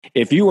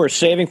If you are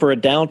saving for a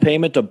down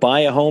payment to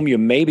buy a home, you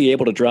may be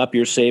able to drop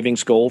your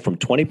savings goal from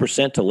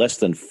 20% to less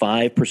than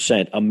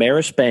 5%.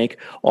 Ameris Bank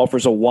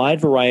offers a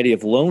wide variety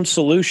of loan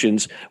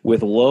solutions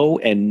with low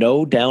and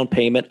no down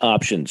payment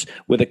options.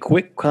 With a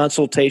quick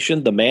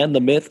consultation, the man,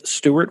 the myth,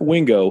 Stuart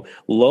Wingo,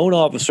 loan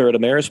officer at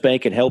Ameris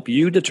Bank, can help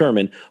you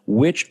determine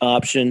which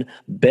option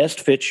best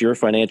fits your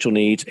financial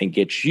needs and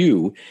gets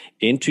you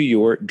into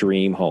your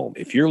dream home.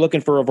 If you're looking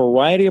for a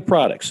variety of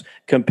products,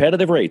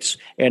 competitive rates,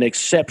 and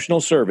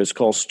exceptional service,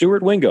 call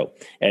Stuart Wingo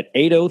at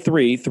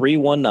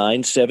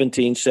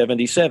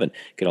 803-319-1777. You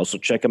can also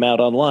check them out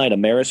online,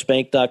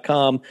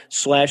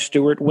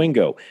 amerisbank.com/Stuart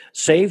Wingo.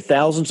 Save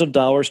thousands of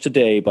dollars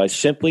today by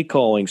simply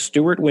calling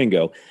Stuart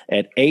Wingo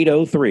at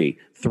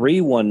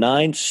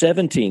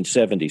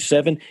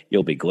 803-319-1777.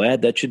 You'll be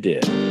glad that you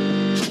did.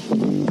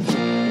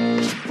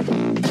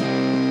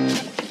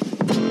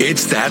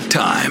 It's that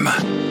time.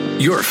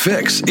 Your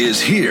fix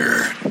is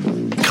here.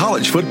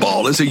 College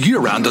football is a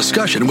year-round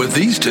discussion with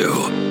these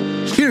two.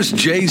 Here's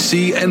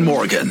JC and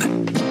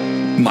Morgan.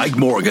 Mike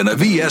Morgan of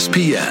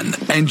ESPN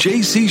and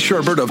JC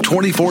Sherbert of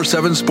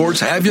 24/7 Sports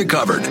have you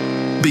covered,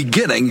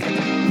 beginning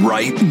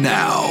right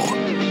now.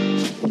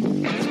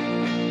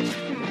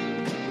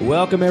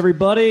 Welcome,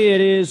 everybody. It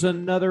is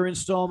another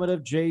installment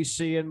of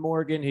JC and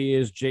Morgan. He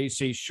is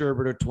JC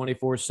Sherbert of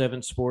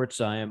 24/7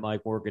 Sports. I am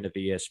Mike Morgan of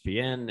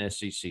ESPN,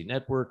 SEC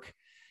Network.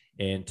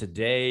 And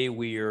today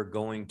we are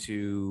going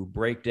to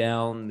break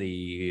down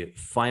the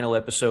final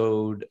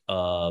episode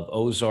of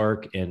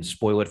Ozark and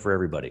spoil it for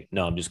everybody.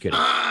 No, I'm just kidding.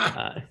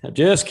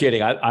 Just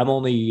kidding. I'm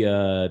only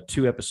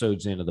 2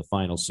 episodes into the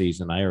final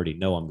season. I already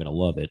know I'm going to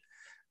love it.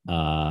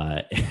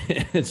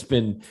 It's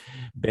been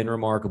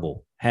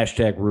remarkable.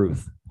 Hashtag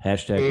Ruth.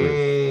 Hashtag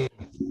Ruth.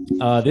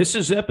 This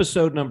is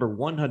episode number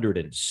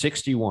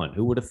 161.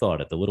 Who would have thought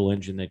it? The little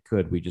engine that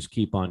could. We just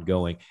keep on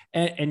going.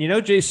 And you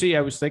know, JC,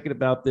 I was thinking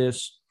about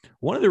this.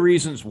 One of the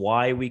reasons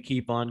why we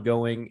keep on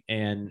going,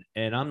 and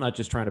I'm not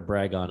just trying to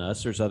brag on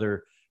us. There's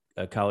other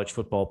college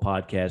football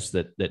podcasts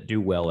that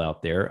do well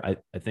out there. I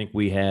think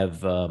we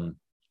have an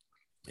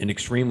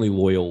extremely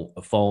loyal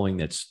following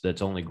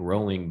that's only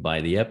growing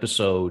by the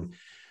episode,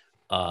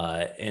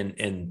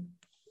 and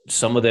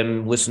some of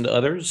them listen to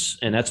others,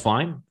 and that's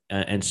fine.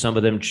 And some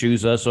of them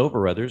choose us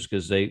over others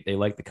because they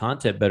like the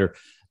content better.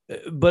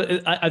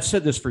 But I've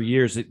said this for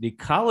years: the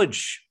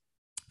college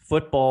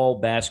football,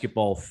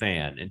 basketball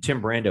fan, and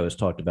Tim Brando has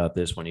talked about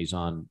this when he's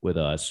on with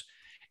us,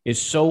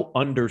 is so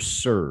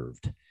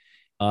underserved.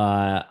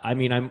 I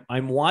mean,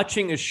 I'm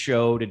watching a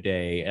show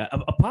today,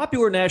 a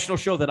popular national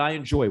show that I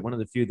enjoy, one of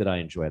the few that I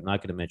enjoy. I'm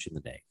not going to mention the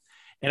name.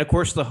 And of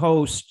course, the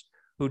host,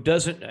 who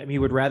doesn't, I mean, he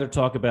would rather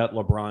talk about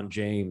LeBron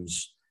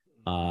James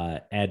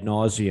ad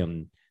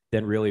nauseum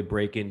than really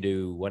break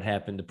into what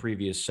happened the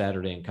previous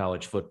Saturday in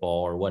college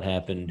football or what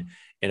happened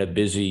in a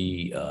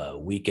busy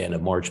weekend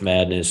of March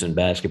Madness and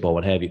basketball,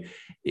 what have you.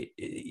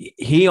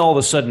 He all of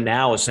a sudden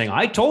now is saying,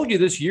 I told you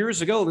this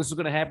years ago, this is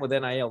going to happen with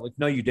NIL. Like,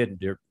 no, you didn't,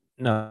 dear.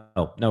 No,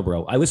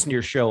 bro. I listen to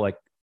your show like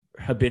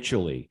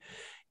habitually.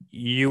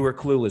 You were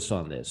clueless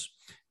on this.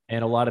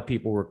 And a lot of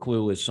people were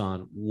clueless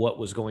on what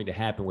was going to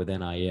happen with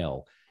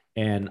NIL.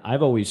 And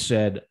I've always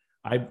said,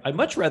 I'd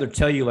much rather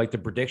tell you like the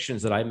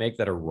predictions that I make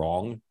that are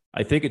wrong.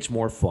 I think it's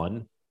more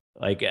fun.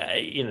 Like,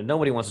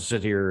 nobody wants to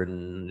sit here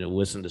and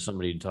listen to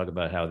somebody talk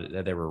about how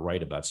they were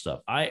right about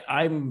stuff.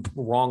 I'm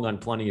wrong on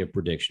plenty of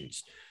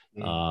predictions.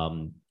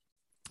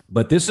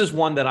 But this is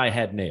one that I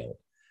had nailed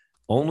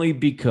only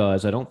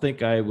because I don't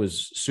think I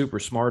was super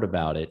smart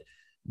about it,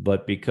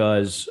 but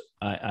because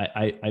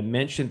I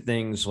mentioned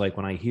things like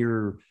when I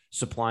hear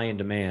supply and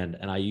demand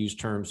and I use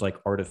terms like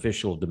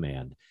artificial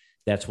demand,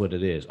 that's what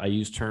it is. I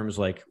use terms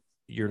like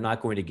you're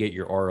not going to get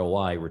your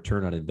ROI,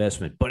 return on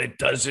investment, but it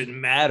doesn't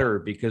matter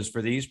because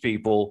for these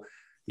people,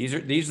 these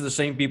are the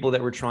same people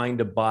that were trying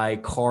to buy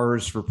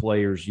cars for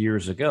players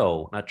years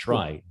ago. Not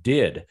try,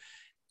 did.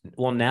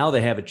 Well, now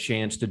they have a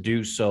chance to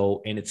do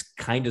so, and it's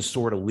kind of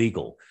sort of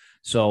legal.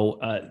 So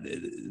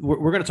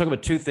we're going to talk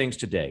about 2 things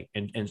today.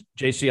 And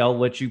JC, I'll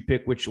let you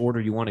pick which order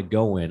you want to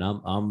go in.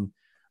 I'm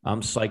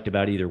psyched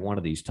about either one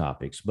of these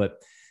topics,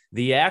 but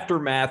the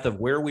aftermath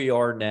of where we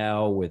are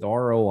now with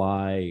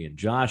ROI and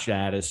Josh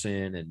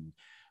Addison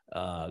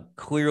and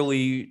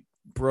clearly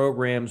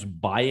programs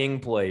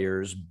buying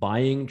players,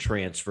 buying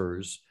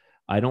transfers.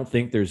 I don't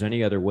think there's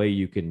any other way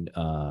you can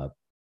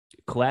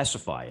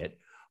classify it.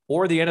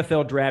 Or the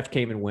NFL draft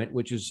came and went,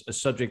 which is a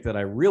subject that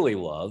I really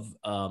love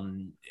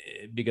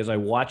because I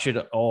watch it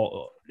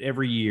all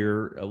every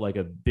year like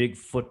a big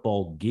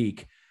football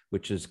geek,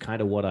 which is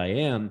kind of what I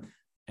am.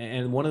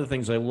 And one of the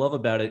things I love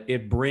about it,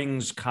 it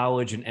brings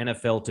college and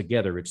NFL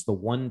together. It's the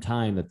one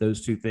time that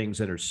those 2 things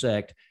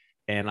intersect.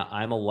 And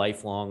I'm a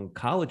lifelong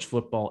college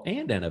football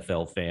and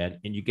NFL fan,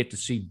 and you get to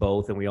see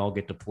both, and we all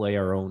get to play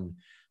our own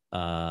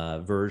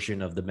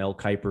version of the Mel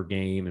Kiper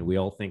game, and we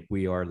all think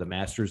we are the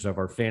masters of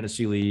our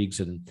fantasy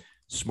leagues and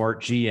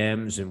smart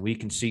GMs, and we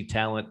can see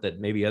talent that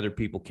maybe other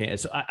people can't.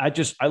 So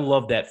I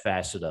love that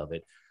facet of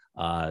it.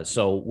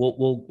 So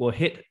we'll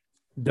hit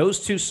those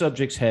 2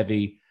 subjects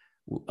heavy.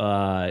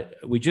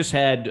 We just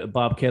had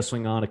Bob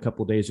Kessling on a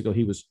couple of days ago.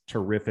 He was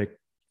terrific.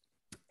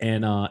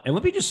 And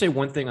let me just say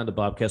one thing on the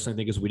Bob Kessling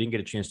thing, is we didn't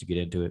get a chance to get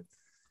into it.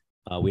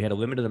 We had a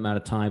limited amount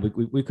of time.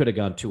 We could have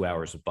gone 2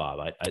 hours with Bob.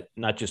 I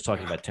not just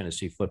talking about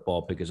Tennessee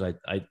football, because I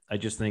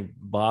just think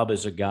Bob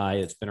is a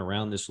guy that's been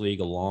around this league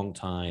a long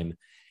time,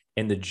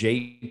 and the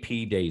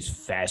JP days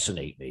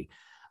fascinate me.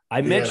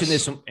 I mentioned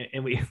this,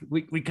 and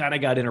we kind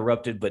of got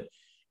interrupted, but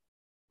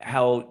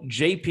how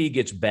JP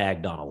gets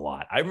bagged on a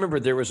lot. I remember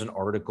there was an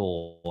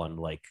article on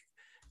like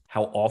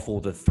how awful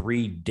the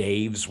 3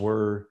 Daves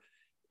were.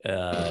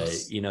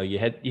 You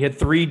had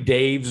 3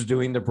 Daves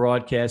doing the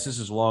broadcast. This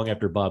is long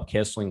after Bob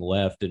Kessling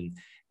left,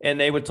 and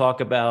they would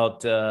talk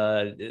about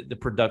the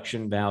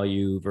production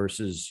value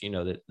versus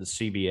the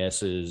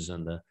CBS's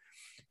and the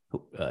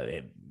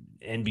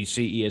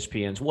NBC,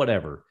 ESPN's,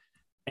 whatever.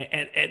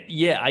 And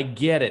yeah, I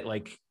get it.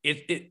 Like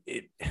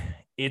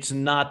it's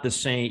not the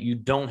same. You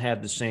don't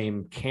have the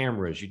same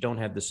cameras. You don't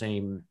have the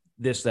same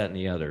this, that, and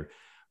the other.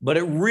 But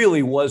it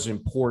really was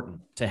important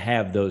to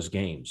have those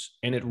games.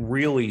 And it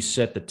really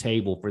set the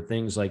table for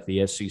things like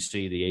the SEC,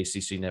 the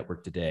ACC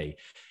network today.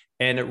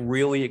 And it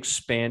really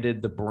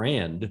expanded the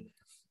brand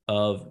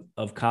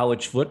of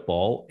college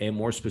football, and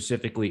more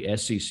specifically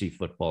SEC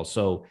football.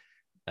 So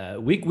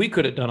we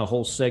could have done a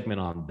whole segment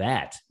on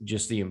that,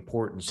 just the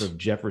importance of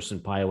Jefferson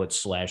Pilot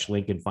 /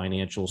 Lincoln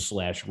Financial /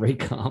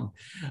 Raycom.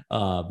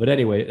 But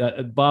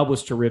anyway, Bob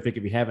was terrific.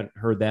 If you haven't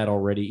heard that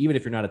already, even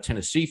if you're not a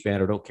Tennessee fan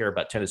or don't care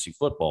about Tennessee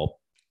football,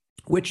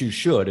 which you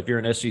should, if you're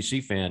an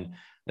SEC fan,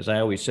 as I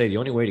always say, the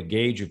only way to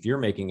gauge if you're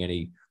making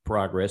any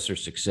progress or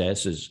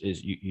success is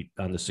you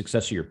on the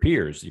success of your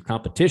peers, your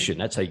competition.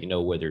 That's how you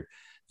know whether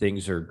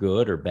things are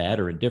good or bad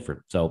or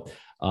indifferent. So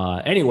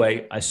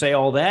anyway, I say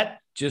all that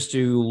just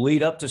to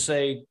lead up to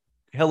say,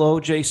 hello,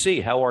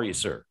 JC. How are you,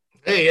 sir?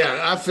 Hey,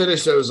 yeah, I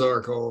finished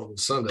Ozark on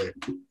Sunday.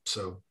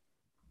 So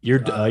you're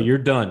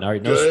done. All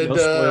right. No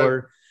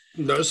spoiler.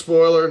 No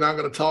spoiler. Not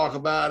going to talk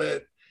about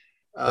it.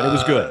 But it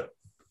was good.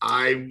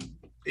 I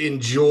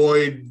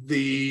enjoyed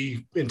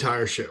the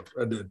entire show.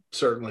 I did,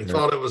 certainly. Yeah.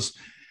 Thought it was,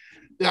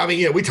 I mean,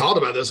 yeah, we talked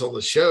about this on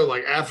the show.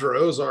 Like, after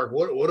Ozark,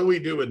 what do we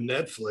do with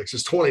Netflix?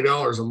 It's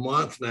 $20 a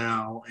month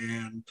now.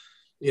 And,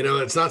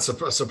 it's not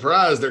a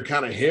surprise they're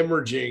kind of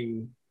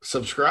hemorrhaging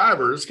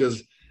subscribers,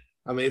 because,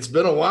 I mean, it's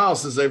been a while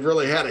since they've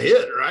really had a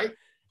hit, right?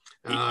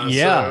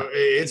 So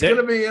it's going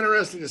to be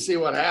interesting to see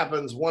what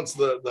happens once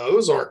the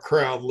Ozark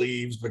crowd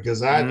leaves,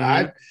 because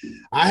I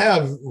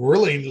have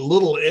really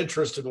little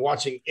interest in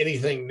watching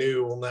anything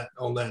new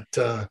on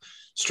that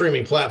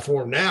streaming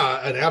platform now.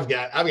 And I've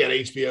got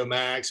HBO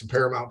Max and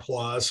Paramount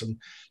Plus and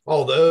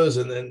all those,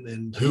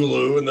 and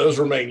Hulu, and those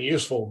remain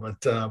useful.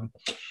 But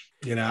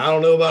I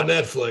don't know about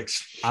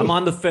Netflix. I'm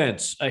on the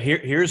fence.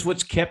 Here's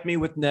what's kept me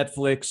with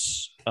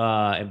Netflix.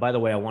 And by the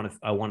way, I want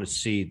to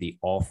see The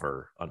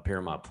Offer on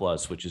Paramount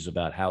Plus, which is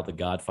about how The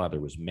Godfather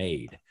was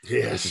made.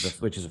 Yes,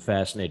 which is a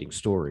fascinating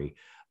story.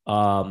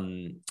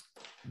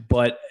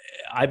 But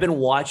I've been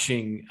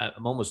watching.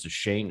 I'm almost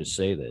ashamed to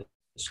say this.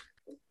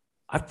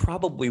 I've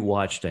probably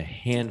watched a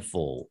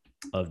handful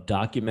of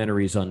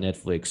documentaries on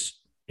Netflix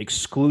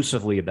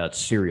exclusively about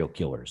serial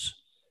killers.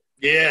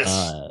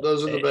 Yes,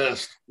 those are the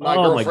best. My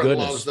girlfriend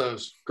loves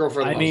those.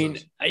 I mean,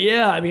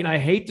 I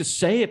hate to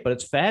say it, but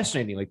it's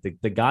fascinating. Like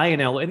the guy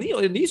in LA,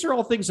 and these are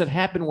all things that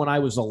happened when I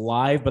was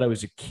alive, but I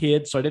was a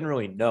kid, so I didn't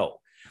really know.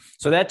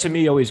 So that to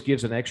me always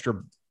gives an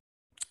extra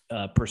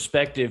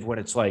perspective when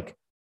it's like,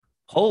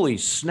 holy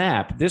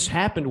snap, this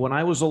happened when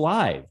I was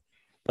alive,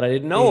 but I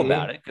didn't know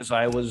about it because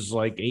I was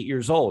like 8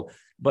 years old.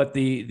 But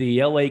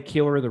the LA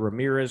killer, the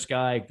Ramirez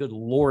guy, good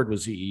Lord,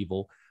 was he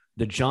evil.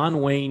 The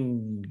John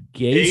Wayne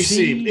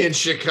Gacy in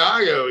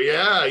Chicago.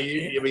 Yeah.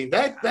 I mean,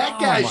 that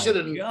guy should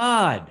have.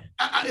 God.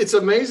 It's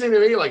amazing to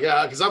me, like,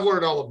 because I've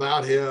learned all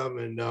about him.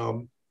 And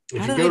how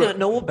did I not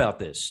know about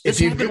this? This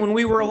happened when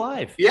we were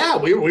alive. Yeah,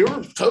 we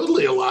were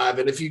totally alive.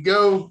 And if you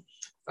go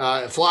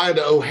fly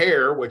into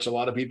O'Hare, which a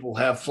lot of people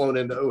have flown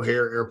into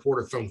O'Hare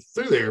Airport or flown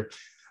through there,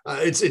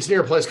 it's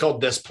near a place called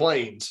Des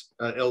Plaines,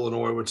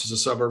 Illinois, which is a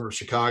suburb of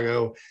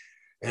Chicago.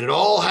 And it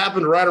all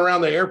happened right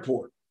around the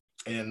airport.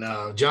 And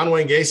John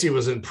Wayne Gacy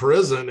was in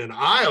prison in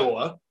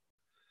Iowa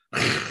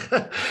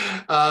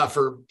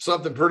for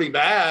something pretty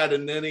bad.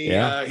 And then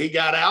he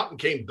got out and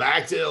came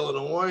back to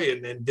Illinois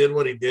and did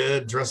what he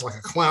did, dressed like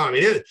a clown. I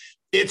mean,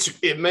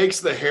 it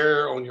makes the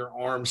hair on your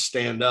arm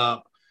stand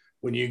up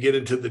when you get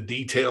into the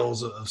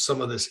details of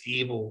some of this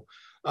evil.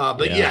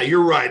 But yeah,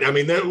 you're right. I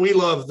mean, we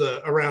love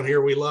around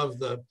here, we love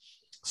the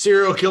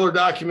serial killer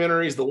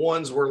documentaries. The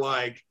ones where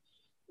like,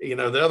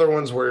 the other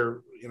ones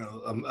where,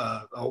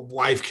 a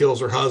wife kills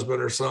her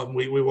husband or something.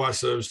 We watch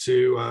those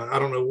too. I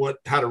don't know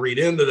how to read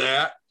into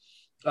that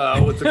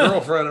with the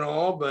girlfriend and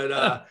all,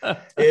 but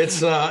it's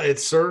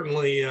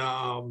certainly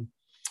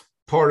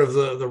part of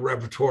the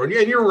repertoire.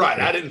 And you're right.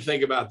 I didn't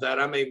think about that.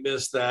 I may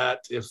miss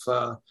that if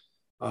on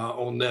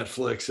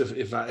Netflix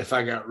if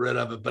I got rid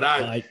of it.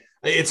 But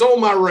it's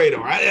on my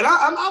radar.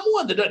 I'm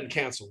one that doesn't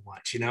cancel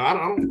much.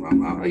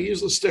 I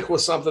usually stick with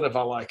something if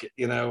I like it.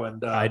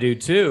 And I do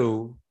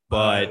too.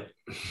 But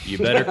You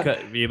better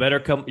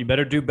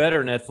do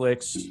better,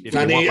 Netflix. If you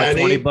want my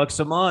 $20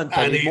 a month,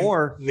 I need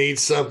more. Need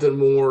something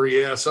more.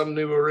 Yeah, some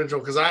new original.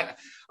 Because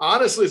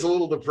honestly, it's a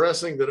little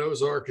depressing that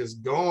Ozark is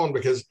gone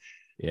because,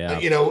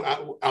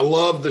 I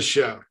love the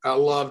show. I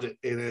loved it.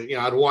 And,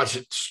 I'd watch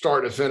it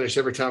start to finish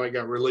every time it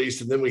got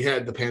released. And then we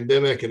had the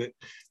pandemic and there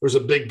was a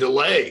big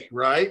delay,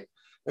 right?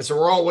 And so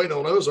we're all waiting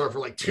on Ozark for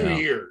like 2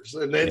 years.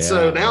 And then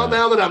now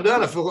that I'm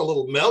done, I feel a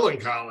little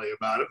melancholy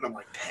about it. And I'm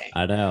like, dang.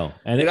 I know.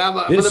 And I'm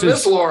going to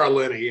miss Laura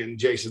Linney and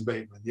Jason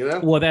Bateman,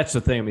 Well, that's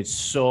the thing. I mean, it's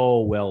so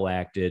well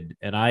acted.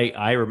 And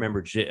I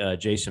remember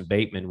Jason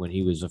Bateman when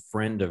he was a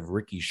friend of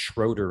Ricky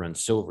Schroeder on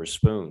Silver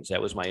Spoons.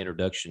 That was my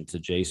introduction to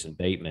Jason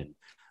Bateman.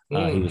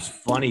 He was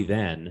funny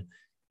then.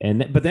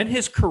 But then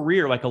his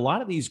career, like a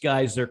lot of these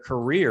guys, their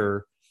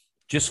career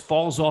just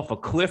falls off a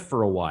cliff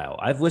for a while.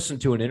 I've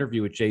listened to an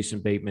interview with Jason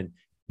Bateman.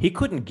 He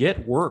couldn't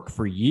get work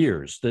for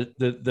years.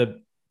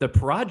 The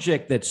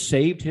project that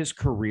saved his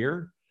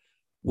career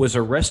was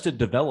Arrested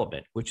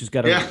Development, which has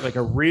got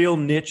a real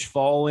niche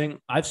following.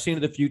 I've seen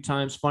it a few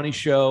times. Funny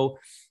show.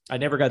 I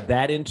never got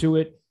that into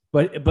it,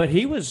 but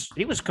he was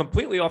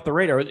completely off the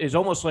radar. It's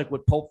almost like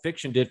what Pulp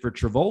Fiction did for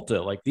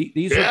Travolta. Like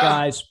these are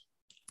guys.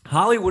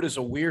 Hollywood is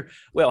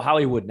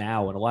Hollywood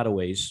now in a lot of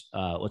ways.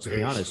 Let's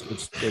be honest,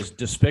 it's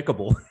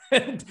despicable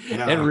and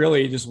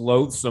really just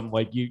loathsome.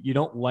 Like you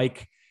don't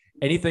like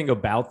anything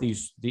about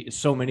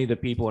so many of the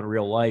people in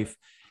real life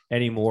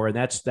anymore. And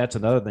that's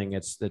another thing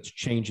that's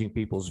changing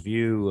people's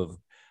view of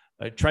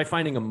try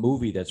finding a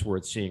movie that's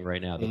worth seeing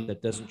right now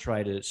that doesn't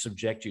try to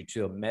subject you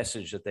to a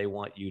message that they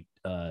want you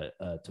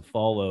to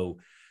follow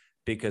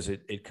because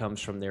it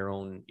comes from their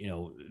own,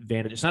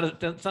 vantage. It's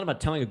not about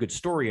telling a good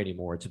story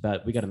anymore. It's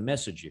about, we got to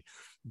message you,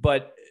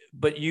 but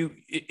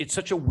it's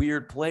such a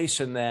weird place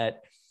in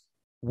that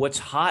what's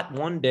hot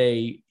one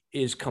day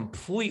is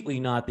completely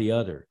not the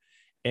other.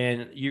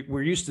 And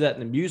we're used to that in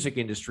the music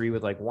industry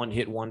with like one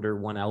hit wonder,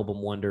 one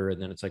album wonder.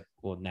 And then it's like,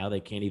 well, now they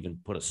can't even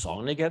put a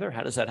song together.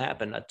 How does that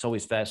happen? That's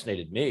always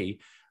fascinated me.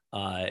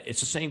 It's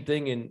the same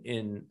thing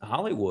in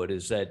Hollywood,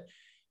 is that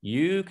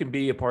you can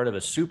be a part of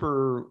a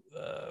super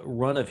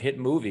run of hit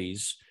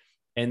movies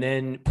and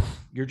then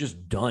you're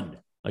just done.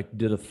 Like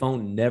the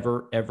phone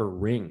never, ever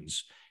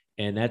rings.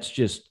 And that's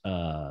just,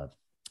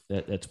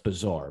 that's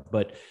bizarre,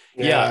 but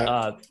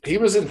he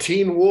was in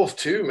Teen Wolf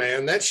too,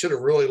 man. That should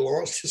have really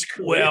launched his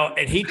career. Well,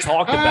 and he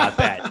talked about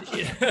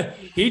that.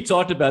 He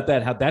talked about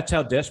that,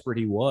 how desperate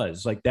he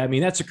was. Like that. I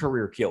mean, that's a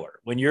career killer.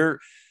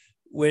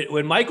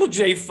 When Michael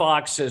J.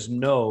 Fox says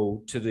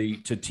no to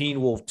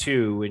Teen Wolf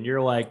 2, and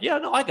you're like, yeah,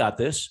 no, I got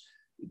this.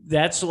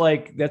 That's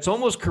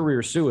almost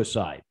career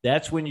suicide.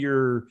 That's when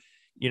you're,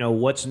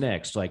 what's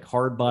next? Like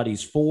Hard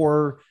Bodies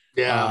 4.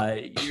 Yeah.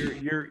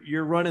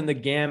 You're running the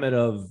gamut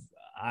of,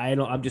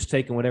 I'm just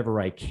taking whatever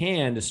I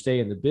can to stay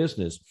in the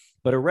business.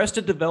 But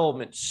Arrested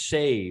Development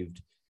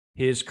saved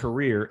his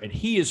career, and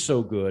he is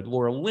so good.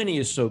 Laura Linney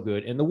is so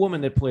good, and the woman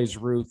that plays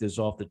Ruth is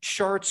off the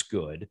charts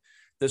good.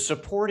 The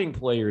supporting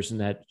players in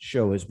that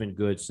show has been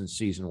good since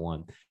season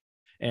 1.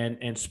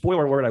 And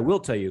spoiler alert, I will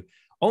tell you,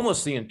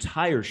 almost the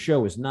entire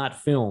show is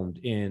not filmed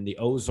in the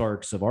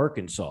Ozarks of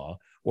Arkansas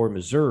or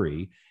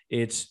Missouri.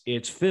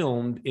 It's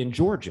filmed in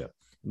Georgia.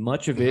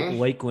 Much of it,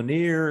 Lake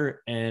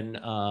Lanier and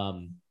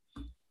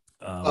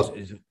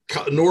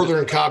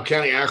northern Cobb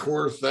County,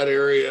 Ackworth, that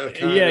area.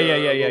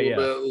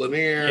 Yeah.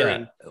 Lanier. Yeah.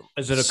 And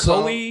is it a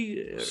Coe?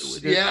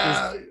 There's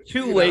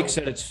 2 lakes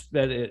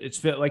that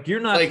it's like you're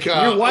not.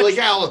 You're watching,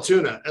 like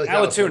Allatoona.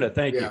 Allatoona,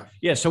 thank you.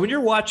 Yeah. So when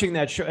you're watching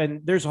that show,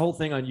 and there's a whole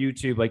thing on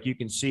YouTube, like you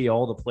can see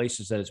all the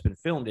places that it's been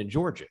filmed in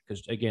Georgia,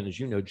 because again, as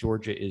you know,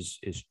 Georgia is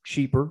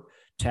cheaper,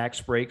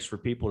 tax breaks for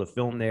people to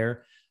film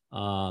there,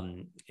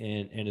 and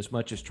as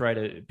much as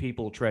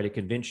people try to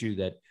convince you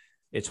that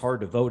it's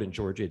hard to vote in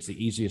Georgia, it's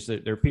the easiest.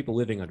 There are people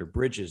living under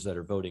bridges that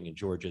are voting in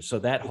Georgia. So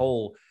that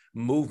whole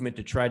movement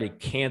to try to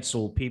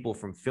cancel people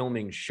from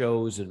filming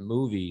shows and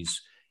movies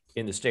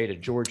in the state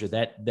of Georgia,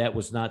 that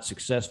was not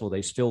successful.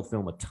 They still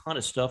film a ton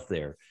of stuff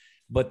there,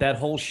 but that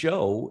whole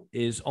show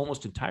is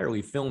almost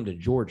entirely filmed in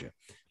Georgia.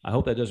 I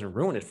hope that doesn't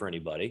ruin it for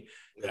anybody.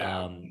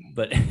 Yeah.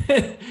 But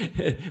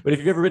if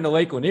you've ever been to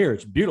Lake Lanier,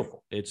 it's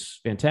beautiful. It's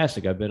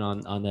fantastic. I've been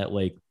on that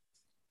lake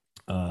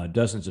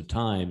dozens of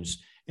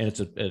times. And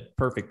it's a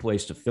perfect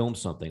place to film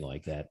something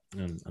like that.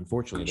 And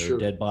unfortunately, there are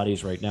dead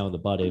bodies right now in the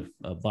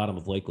bottom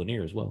of Lake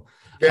Lanier as well.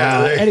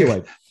 Yeah.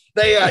 Anyway,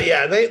 they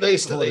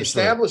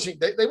establishing.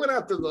 They went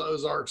out to the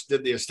Ozarks,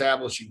 did the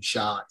establishing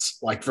shots,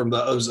 like from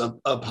the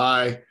up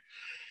high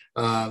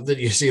that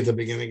you see at the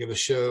beginning of the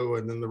show,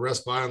 and then the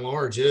rest, by and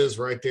large, is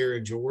right there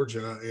in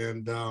Georgia.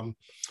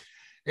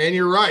 And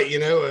you're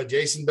right.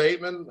 Jason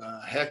Bateman,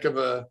 heck of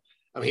a.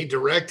 I mean, he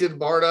directed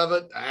part of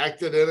it,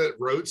 acted in it,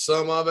 wrote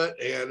some of it,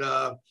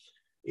 and.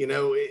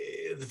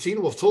 The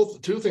Teen Wolf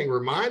 2 thing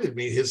reminded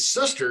me, his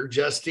sister,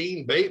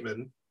 Justine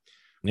Bateman,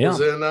 was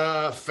in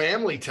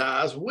Family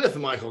Ties with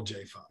Michael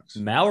J. Fox.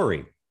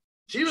 Mallory.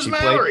 She was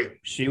Mallory.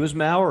 She was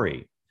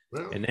Mallory.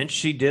 Well, and then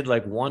she did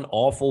like one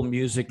awful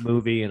music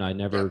movie, and I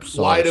never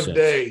saw Light it of since.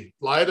 Day.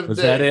 Light of Was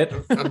Day. that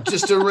it? I'm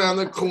just around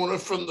the corner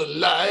from the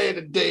light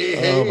of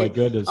day. Oh my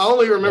goodness! I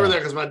only remember that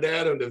because my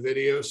dad owned a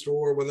video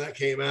store when that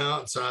came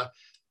out, so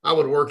I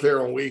would work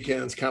there on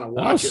weekends, kind of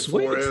watch it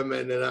for him.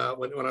 And then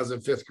when I was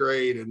in 5th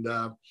grade, and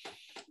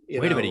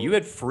wait a minute, you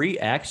had free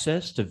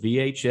access to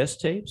VHS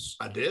tapes?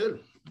 I did.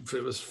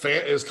 It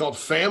was called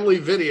Family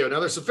Video.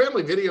 Now there's some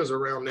family videos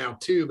around now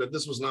too, but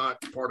this was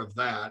not part of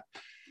that.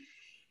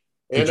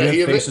 And did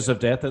you have Faces of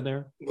Death in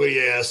there? Well,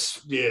 yes,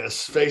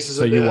 Faces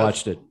of Death. So you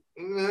watched it?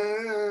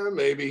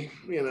 Maybe,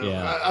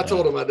 I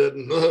told him I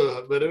didn't,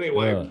 but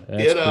anyway,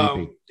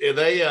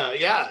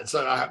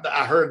 So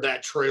I heard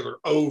that trailer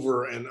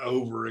over and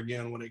over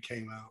again when it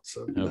came out.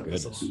 So,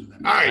 goodness. All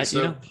right.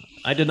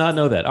 I did not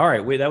know that. All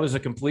right. That was a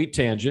complete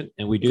tangent,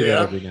 and we do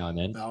that every now and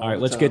then. All right.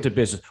 Let's get to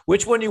business.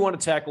 Which one do you want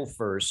to tackle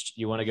first?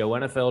 You want to go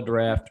NFL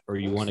draft or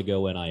you want to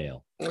go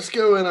NIL? Let's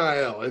go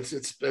NIL. It's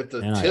at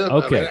the NIL. tip.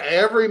 Okay. I mean,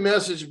 every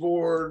message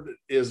board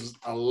is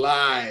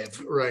alive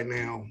right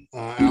now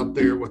out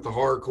there with the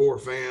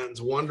hardcore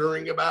fans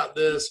wondering about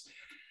this.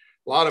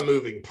 A lot of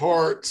moving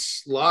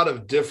parts, a lot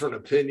of different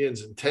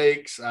opinions and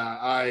takes.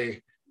 I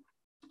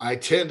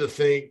tend to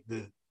think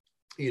that,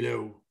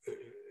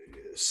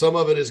 some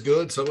of it is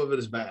good, some of it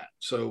is bad.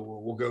 So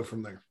we'll go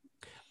from there.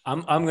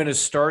 I'm going to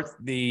start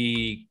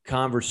the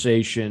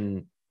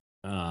conversation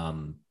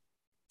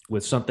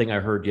with something I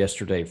heard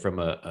yesterday from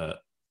an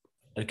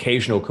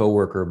occasional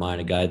coworker of mine,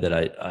 a guy that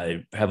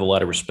I have a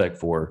lot of respect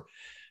for.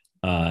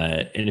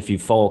 And if you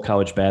follow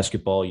college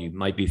basketball, you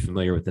might be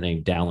familiar with the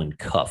name Dallin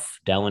Cuff.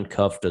 Dallin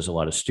Cuff does a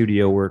lot of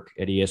studio work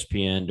at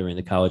ESPN during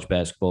the college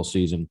basketball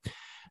season.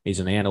 He's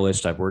an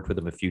analyst. I've worked with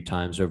him a few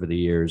times over the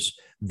years.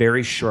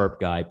 Very sharp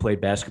guy, played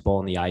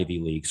basketball in the Ivy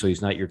League. So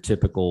he's not your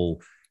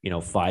typical,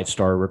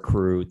 5-star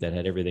recruit that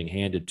had everything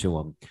handed to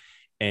him.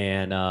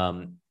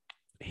 And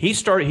he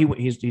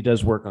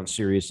does work on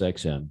Sirius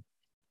XM.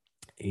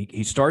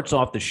 He starts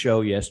off the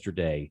show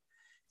yesterday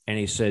and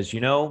he says,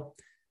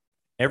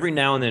 every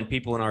now and then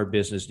people in our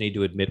business need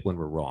to admit when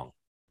we're wrong,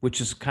 which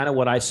is kind of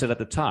what I said at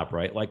the top,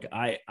 right? Like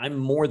I'm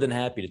more than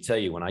happy to tell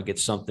you when I get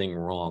something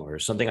wrong or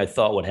something I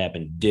thought would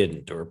happen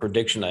didn't, or a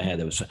prediction I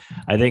had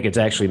I think it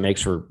actually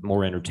makes for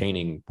more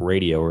entertaining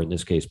radio, or in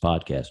this case,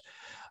 podcast.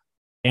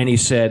 And he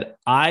said,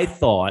 I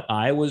thought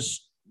I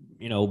was,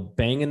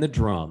 banging the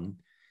drum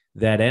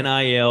that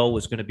NIL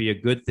was going to be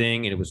a good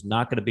thing and it was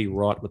not going to be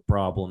wrought with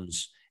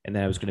problems, and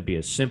that it was going to be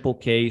a simple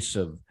case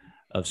of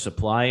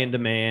supply and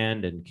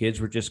demand, and kids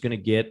were just going to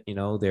get,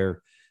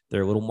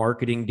 their little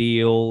marketing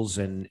deals,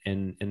 and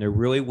there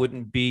really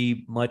wouldn't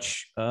be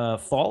much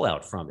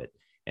fallout from it.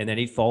 And then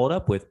he followed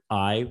up with,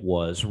 I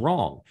was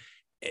wrong.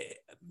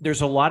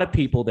 There's a lot of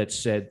people that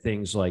said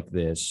things like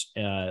this.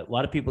 A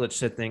lot of people that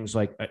said things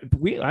like,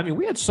 we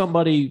had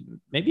somebody,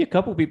 maybe a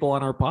couple people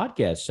on our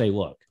podcast say,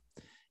 look,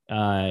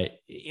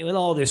 with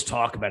all this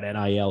talk about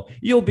NIL,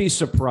 you'll be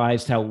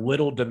surprised how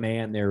little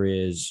demand there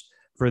is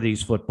for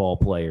these football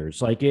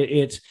players. Like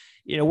it's,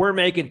 we're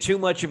making too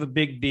much of a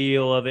big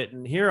deal of it.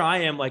 And here I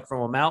am, like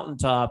from a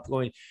mountaintop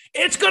going,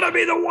 it's going to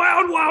be the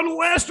wild, wild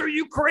west. Are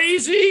you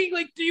crazy?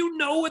 Like, do you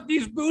know what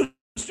these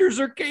boosters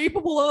are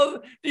capable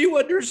of? Do you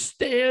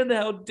understand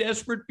how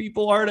desperate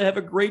people are to have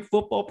a great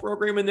football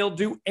program? And they'll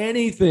do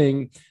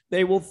anything.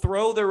 They will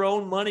throw their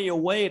own money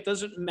away. It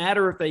doesn't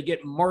matter if they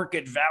get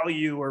market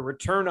value or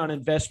return on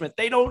investment.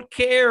 They don't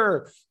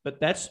care.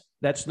 But that's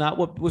not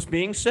what was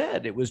being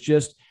said. It was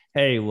just,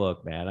 hey,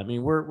 look, man, I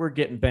mean, we're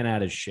getting bent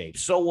out of shape.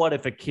 So what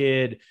if a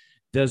kid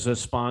does a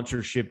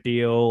sponsorship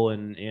deal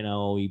and,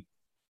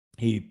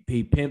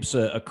 he pimps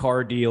a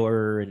car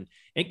dealer and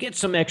gets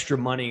some extra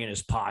money in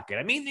his pocket?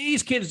 I mean,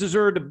 these kids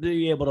deserve to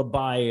be able to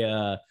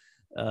buy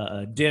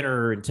a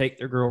dinner and take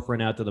their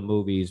girlfriend out to the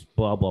movies,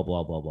 blah, blah,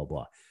 blah, blah, blah,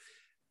 blah.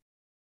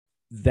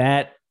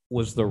 That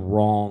was the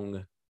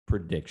wrong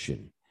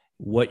prediction.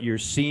 What you're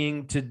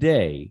seeing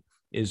today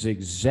is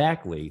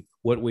exactly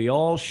what we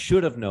all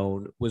should have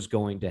known was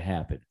going to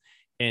happen.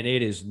 And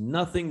it is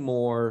nothing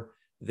more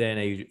than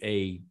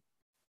a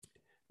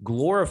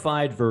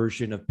glorified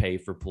version of pay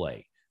for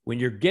play. When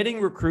you're getting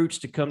recruits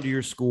to come to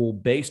your school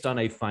based on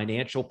a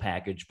financial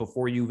package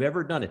before you've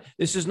ever done it.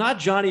 This is not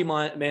Johnny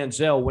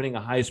Manziel winning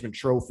a Heisman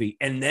Trophy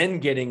and then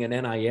getting an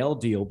NIL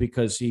deal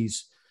because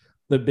he's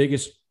the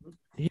biggest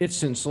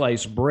hits and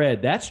sliced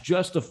bread. That's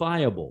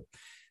justifiable.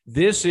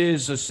 This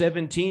is a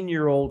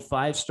 17-year-old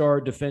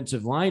 5-star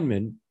defensive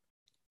lineman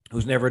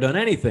who's never done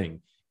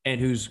anything and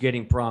who's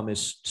getting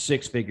promised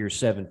 6 figures,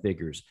 7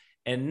 figures.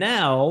 And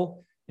now,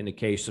 in the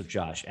case of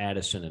Josh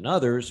Addison and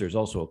others, there's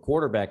also a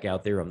quarterback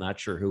out there. I'm not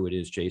sure who it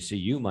is, JC,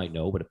 you might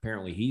know, but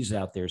apparently he's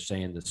out there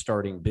saying the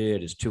starting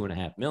bid is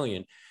 $2.5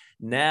 million.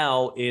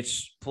 Now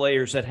it's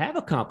players that have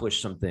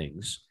accomplished some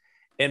things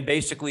and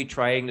basically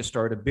trying to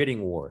start a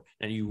bidding war.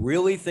 And you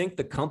really think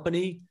the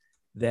company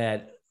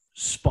that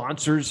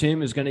sponsors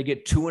him is going to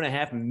get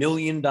 $2.5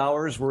 million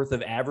worth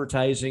of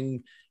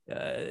advertising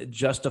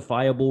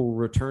justifiable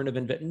return of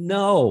investment?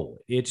 No,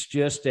 it's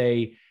just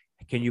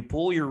can you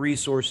pull your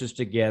resources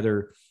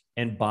together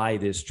and buy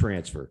this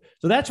transfer.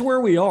 So that's where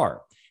we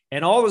are.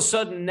 And all of a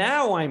sudden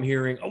now I'm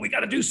hearing, we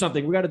got to do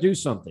something. We got to do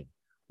something.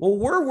 Well,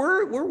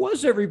 where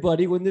was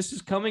everybody when this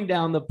is coming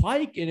down the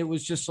pike? And it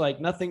was just like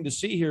nothing to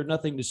see here,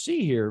 nothing to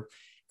see here.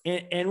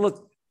 And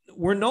look,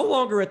 we're no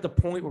longer at the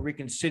point where we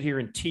can sit here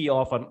and tee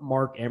off on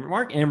Mark Emmert.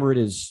 Mark Emmert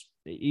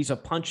he's a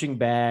punching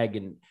bag,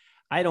 and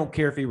I don't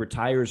care if he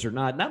retires or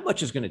not. Not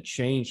much is going to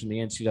change in the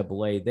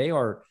NCAA. They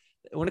are,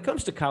 when it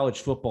comes to college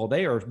football,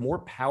 they are more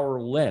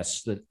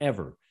powerless than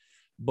ever.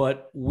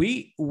 But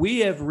we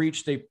have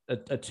reached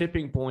a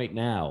tipping point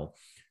now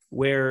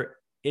where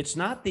it's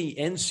not the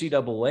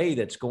NCAA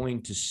that's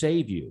going to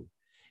save you.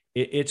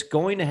 It's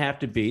going to have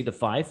to be the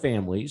five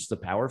families, the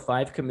Power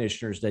Five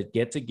commissioners that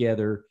get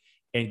together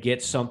and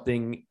get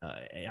something.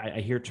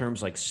 I hear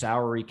terms like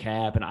salary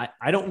cap, and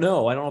I don't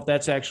know. I don't know if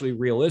that's actually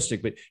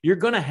realistic, but you're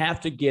going to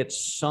have to get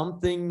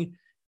something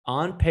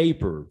on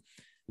paper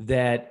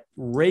that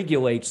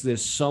regulates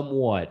this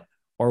somewhat,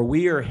 or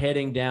we are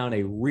heading down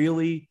a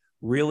really,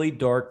 really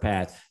dark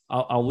path.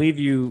 I'll leave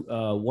you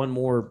one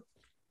more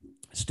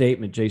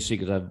statement, JC,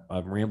 because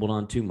I've rambled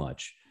on too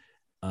much.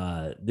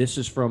 This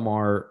is from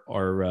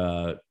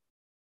our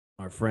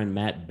friend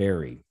Matt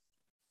Berry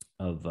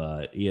of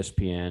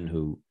ESPN,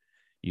 who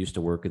used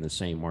to work in the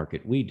same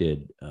market we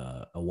did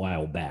a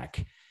while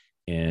back.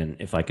 And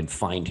if I can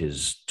find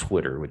his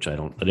Twitter, which I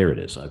don't, there it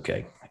is.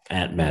 Okay.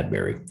 At Matt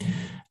Berry.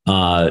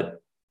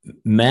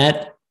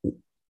 Matt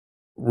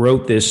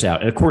wrote this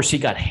out. And of course he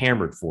got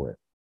hammered for it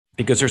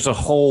because there's a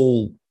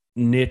whole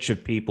niche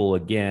of people,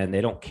 again,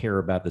 they don't care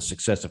about the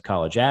success of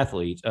college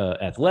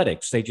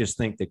athletics. They just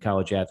think that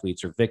college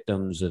athletes are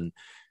victims. And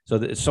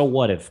so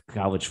what if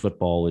college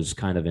football is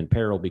kind of in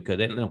peril because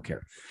they don't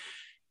care.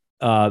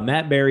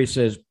 Matt Berry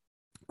says,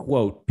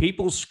 quote,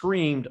 people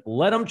screamed,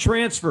 let them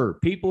transfer.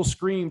 People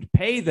screamed,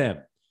 pay them.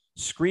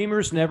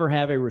 Screamers never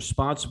have a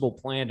responsible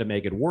plan to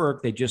make it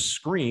work. They just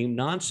scream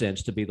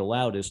nonsense to be the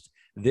loudest.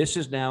 This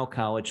is now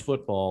college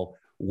football.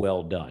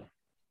 Well done.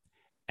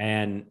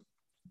 And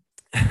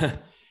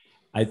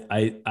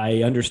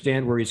I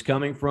understand where he's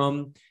coming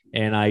from,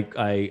 and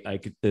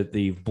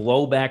the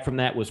blowback from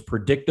that was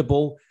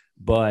predictable,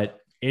 but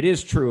it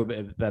is true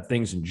about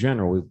things in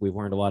general. We've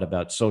learned a lot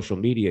about social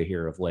media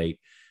here of late.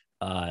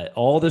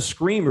 All the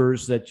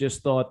screamers that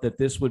just thought that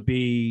this would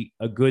be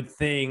a good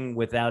thing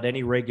without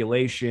any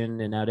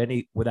regulation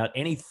and without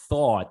any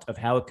thought of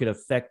how it could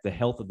affect the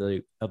health of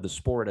the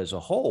sport as a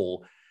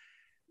whole,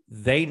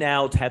 they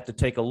now have to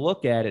take a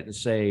look at it and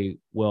say,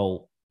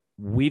 well,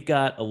 we've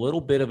got a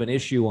little bit of an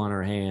issue on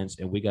our hands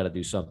and we got to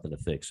do something to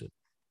fix it.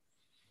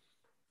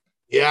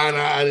 Yeah. And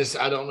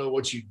I don't know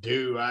what you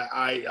do.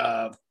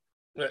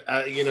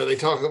 They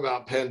talk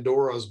about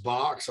Pandora's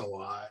box a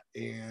lot,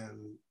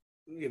 and,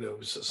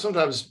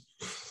 sometimes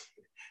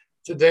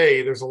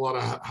today there's a lot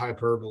of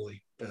hyperbole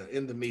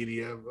in the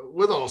media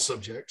with all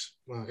subjects,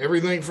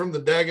 everything from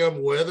the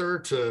daggum weather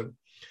to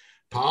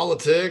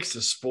politics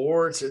to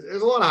sports.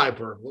 There's a lot of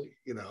hyperbole,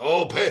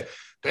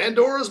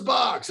 Pandora's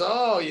box.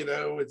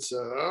 It's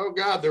oh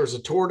God, there was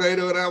a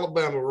tornado in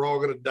Alabama. We're all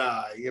going to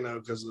die,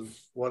 because of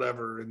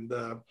whatever. And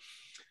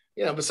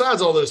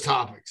besides all those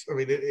topics, I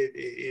mean,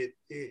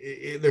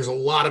 there's a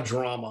lot of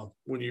drama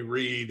when you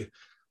read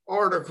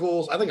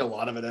articles. I think a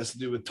lot of it has to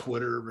do with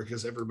Twitter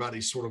because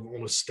everybody's sort of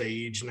on a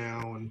stage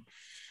now, and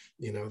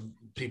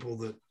people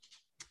that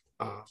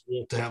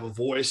want to have a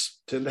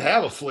voice tend to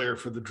have a flair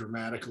for the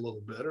dramatic a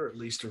little bit, or at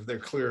least if they're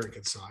clear and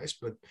concise.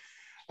 But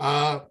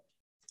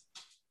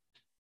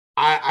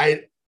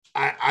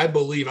I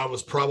believe I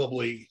was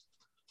probably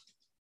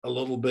a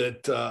little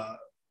bit,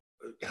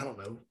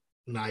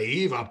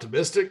 naive,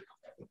 optimistic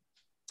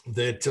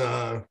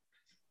that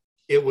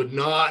it would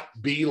not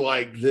be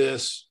like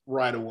this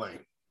right away.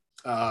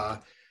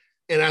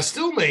 And I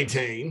still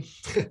maintain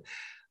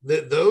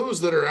that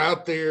those that are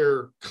out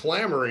there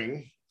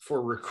clamoring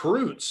for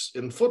recruits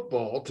in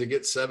football to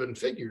get seven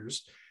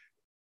figures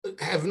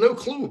have no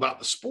clue about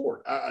the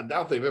sport. I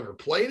doubt they've ever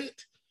played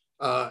it.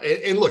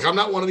 And look, I'm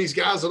not one of these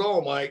guys at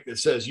all, Mike, that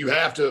says you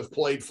have to have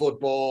played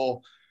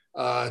football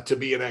to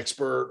be an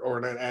expert or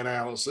an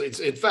analyst.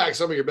 In fact,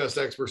 some of your best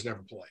experts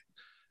never played.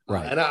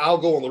 Right. And I'll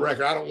go on the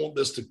record. I don't want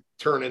this to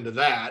turn into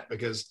that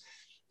because,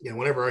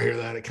 whenever I hear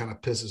that, it kind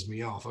of pisses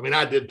me off. I mean,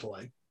 I did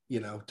play,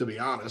 to be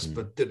honest,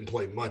 but didn't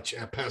play much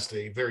past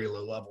a very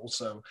low level.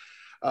 So,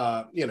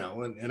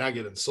 and I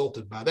get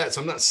insulted by that. So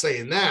I'm not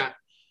saying that.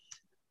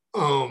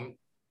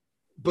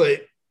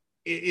 But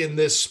in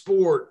this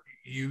sport,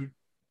 you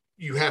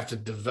have to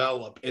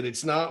develop, and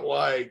it's not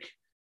like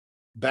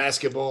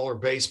basketball or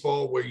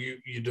baseball where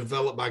you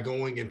develop by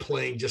going and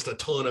playing just a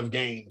ton of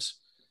games,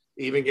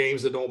 even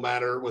games that don't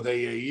matter with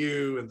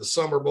AAU and the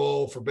summer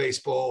bowl for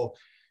baseball,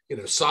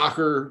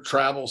 soccer,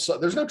 travel. So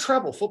there's no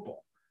travel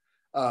football.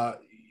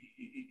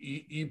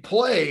 You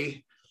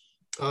play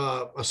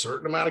a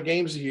certain amount of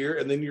games a year,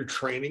 and then you're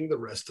training the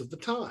rest of the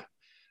time.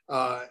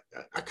 I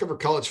covered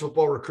college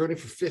football recruiting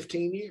for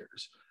 15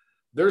 years.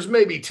 There's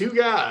maybe two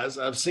guys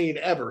I've seen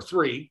ever,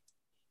 three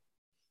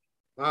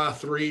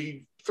off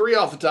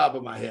the top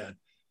of my head,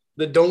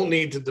 that don't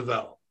need to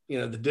develop.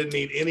 that didn't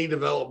need any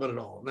development at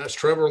all. And that's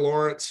Trevor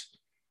Lawrence,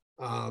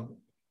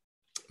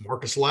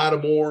 Marcus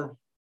Lattimore,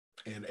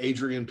 and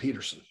Adrian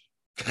Peterson.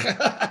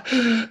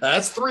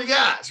 That's 3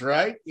 guys,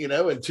 right?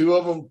 And 2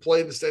 of them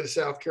played in the state of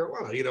South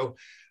Carolina,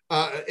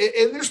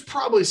 and there's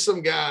probably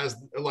some guys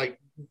like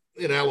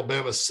in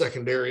Alabama's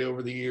secondary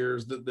over the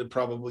years that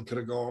probably could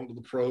have gone to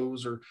the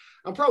pros, or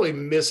I'm probably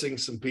missing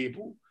some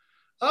people.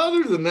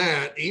 Other than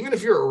that, even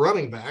if you're a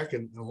running back,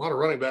 and a lot of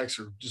running backs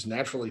are just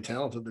naturally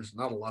talented, there's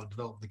not a lot of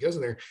development that goes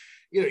in there.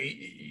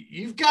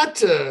 You've got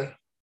to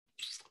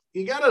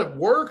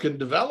work and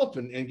develop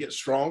and get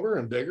stronger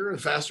and bigger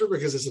and faster,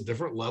 because it's a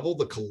different level.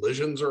 The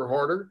collisions are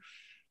harder.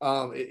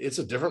 It's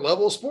a different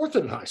level of sport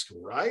than in high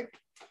school, right?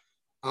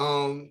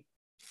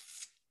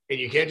 And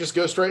you can't just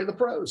go straight to the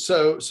pros.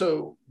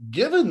 So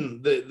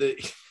given the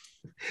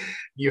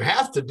you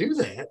have to do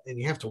that, and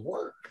you have to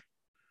work.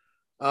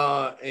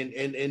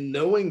 And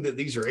knowing that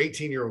these are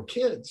 18-year-old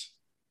kids,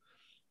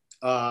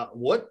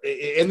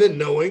 and then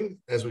knowing,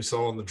 as we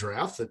saw in the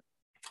draft, that,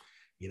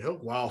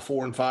 while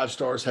 4 and 5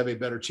 stars have a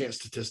better chance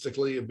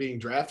statistically of being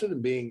drafted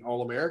and being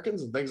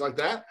All-Americans and things like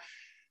that,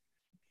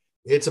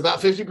 it's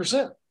about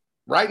 50%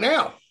 right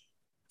now.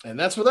 And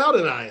that's without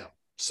NIL.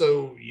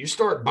 So you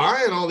start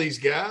buying all these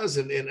guys,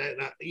 and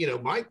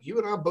Mike, you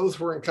and I both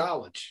were in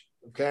college.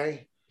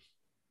 Okay.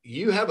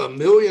 You have $1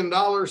 million,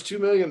 $2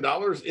 million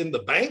in the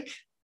bank,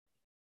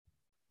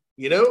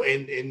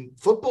 and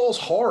football's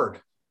hard.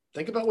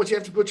 Think about what you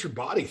have to put your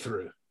body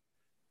through.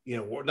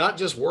 Not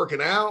just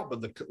working out,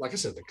 but like I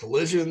said, the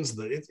collisions,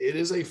 it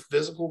is a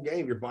physical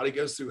game. Your body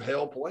goes through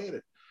hell playing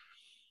it.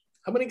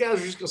 How many guys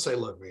are just going to say,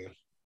 look, man,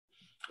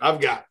 I've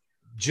got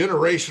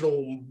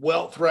generational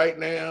wealth right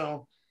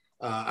now.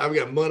 I've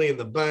got money in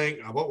the bank.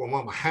 I bought my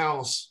mom a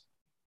house.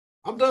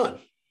 I'm done,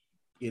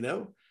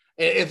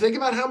 And think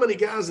about how many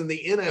guys in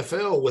the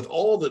NFL, with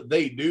all that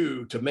they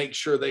do to make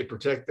sure they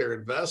protect their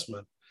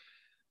investment,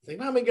 think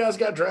about how many guys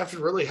got drafted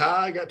really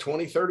high, got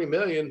 20, 30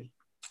 million.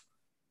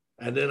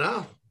 And then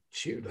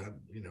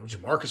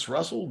Jamarcus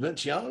Russell,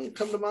 Vince Young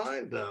come to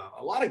mind.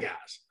 A lot of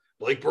guys,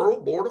 Blake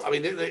Bortles. I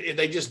mean,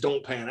 they just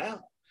don't pan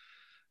out.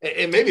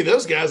 And maybe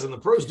those guys in the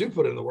pros do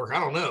put in the work. I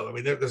don't know. I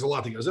mean, there's a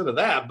lot that goes into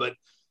that. But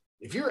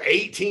if you're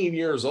 18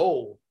 years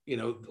old,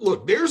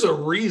 look, there's a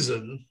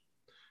reason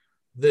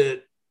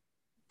that,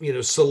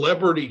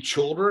 celebrity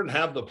children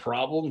have the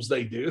problems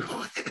they do.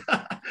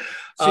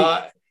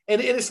 And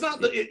it's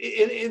not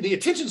the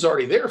attention's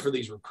already there for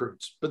these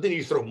recruits, but then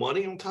you throw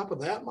money on top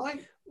of that,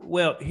 Mike.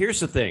 Well, here's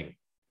the thing.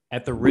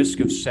 At the risk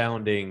of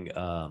sounding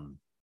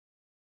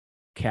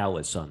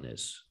callous on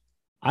this,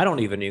 I don't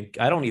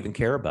even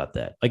care about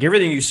that. Like,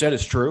 everything you said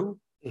is true,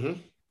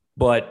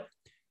 but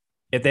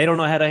if they don't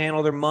know how to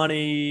handle their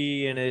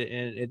money and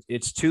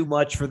it's too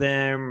much for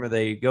them, or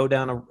they go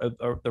down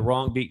the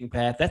wrong beaten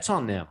path, that's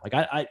on them.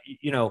 Like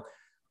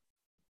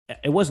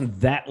it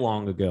wasn't that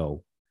long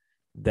ago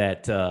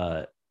that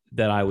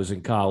I was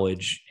in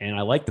college, and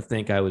I like to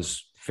think I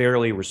was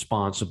fairly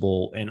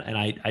responsible. And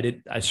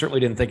I certainly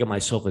didn't think of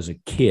myself as a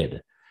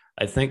kid.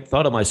 I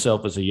thought of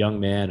myself as a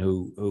young man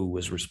who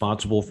was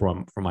responsible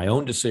for my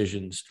own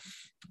decisions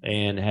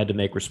and had to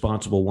make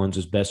responsible ones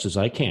as best as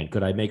I can.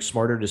 Could I make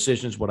smarter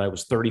decisions when I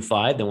was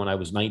 35 than when I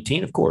was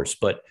 19? Of course,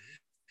 but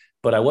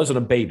I wasn't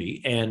a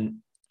baby. And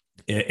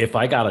if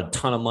I got a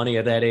ton of money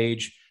at that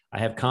age, I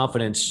have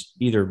confidence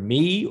either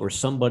me or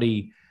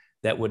somebody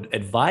that would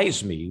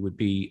advise me would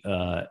be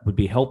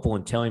helpful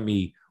in telling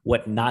me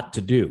what not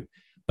to do.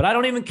 But I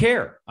don't even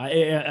care.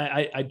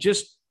 I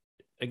just,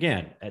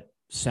 again,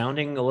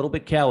 sounding a little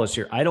bit callous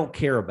here, I don't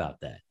care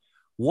about that.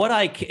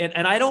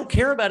 And I don't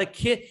care about a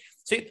kid.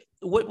 See,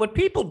 what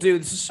people do,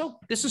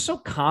 this is so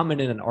common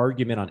in an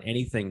argument on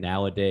anything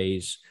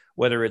nowadays,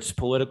 whether it's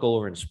political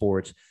or in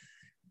sports.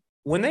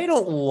 When they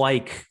don't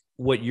like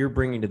what you're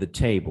bringing to the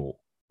table,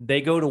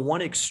 they go to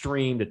one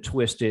extreme to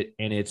twist it,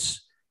 and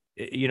it's,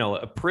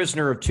 a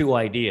prisoner of two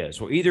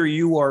ideas. Well, either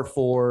you are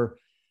for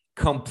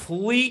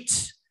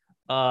complete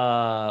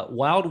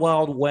wild,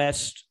 wild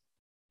west,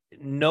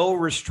 no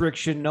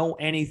restriction, no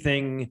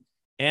anything,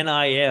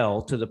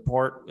 NIL to the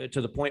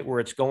point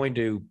where it's going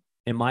to,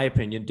 in my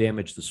opinion,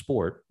 damage the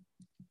sport,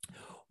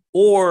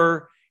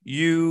 or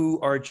you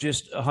are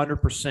just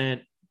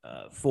 100%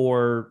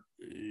 for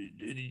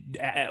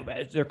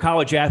they're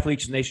college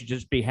athletes and they should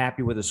just be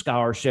happy with a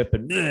scholarship.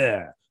 And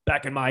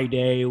back in my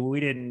day, we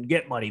didn't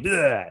get money.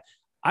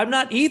 I'm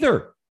not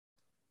either.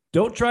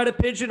 Don't try to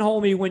pigeonhole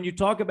me when you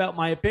talk about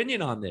my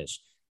opinion on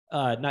this.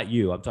 Not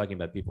you. I'm talking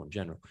about people in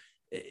general.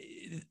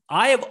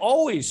 I have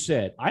always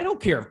said, I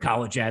don't care if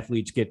college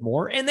athletes get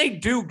more, and they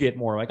do get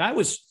more. Like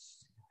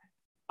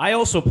I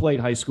also played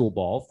high school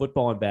ball,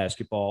 football and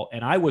basketball,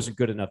 and I wasn't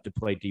good enough to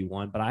play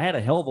D1, but I had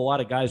a hell of a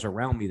lot of guys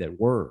around me that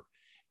were.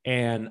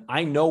 And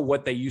I know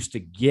what they used to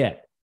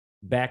get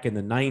back in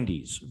the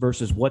 90s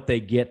versus what they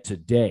get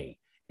today.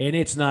 And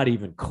it's not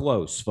even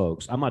close,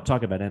 folks. I'm not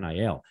talking about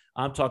NIL.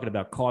 I'm talking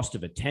about cost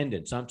of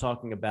attendance. I'm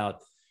talking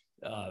about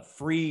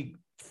free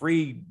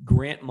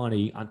grant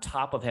money on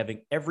top of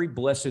having every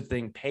blessed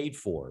thing paid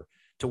for,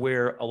 to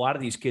where a lot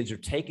of these kids are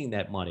taking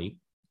that money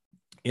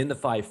in the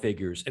 5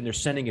 figures, and they're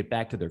sending it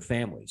back to their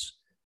families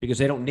because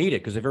they don't need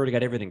it because they've already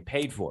got everything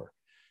paid for.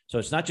 So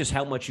it's not just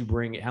how much you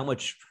bring, how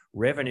much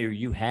revenue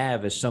you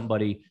have as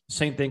somebody.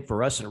 Same thing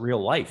for us in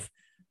real life.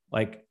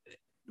 Like,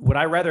 would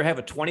I rather have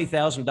a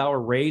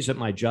 $20,000 raise at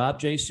my job,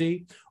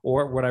 JC,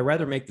 or would I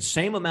rather make the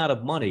same amount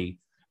of money,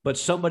 but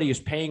somebody is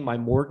paying my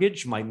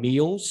mortgage, my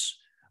meals,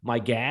 my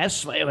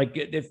gas?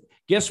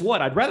 Guess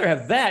what? I'd rather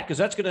have that because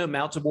that's going to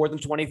amount to more than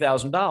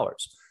 $20,000.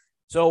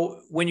 So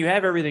when you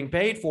have everything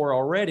paid for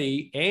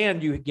already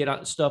and you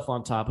get stuff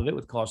on top of it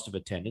with cost of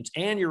attendance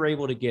and you're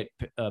able to get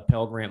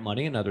Pell Grant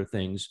money and other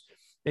things,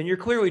 then you're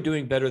clearly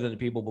doing better than the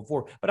people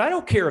before. But I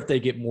don't care if they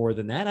get more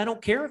than that. I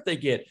don't care if they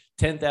get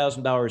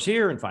 $10,000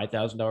 here and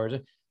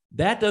 $5,000.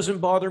 That doesn't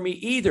bother me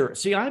either.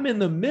 See, I'm in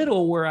the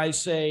middle where I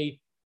say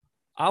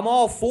I'm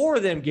all for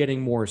them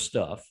getting more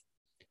stuff.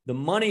 The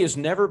money has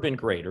never been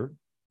greater.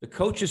 The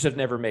coaches have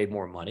never made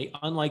more money.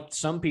 Unlike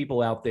some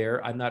people out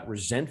there, I'm not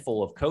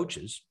resentful of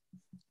coaches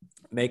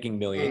making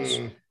millions.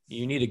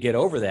 You need to get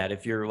over that.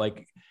 If you're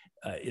like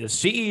the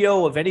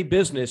CEO of any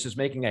business is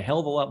making a hell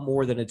of a lot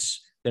more than its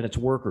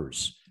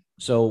workers.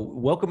 So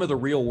welcome to the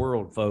real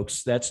world,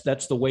 folks.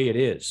 That's the way it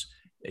is.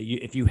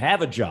 If you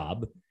have a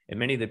job, and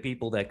many of the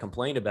people that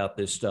complain about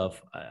this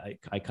stuff,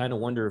 I kind of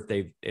wonder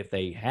if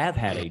they have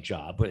had a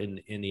job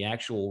in the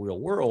actual real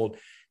world,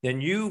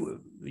 then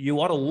you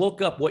ought to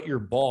look up what your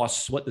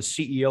boss, what the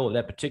CEO of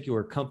that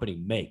particular company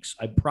makes.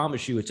 I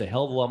promise you it's a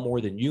hell of a lot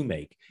more than you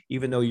make,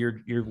 even though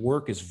your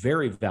work is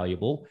very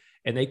valuable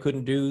and they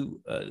couldn't do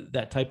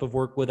that type of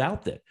work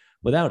without it.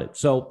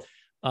 So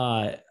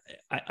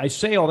I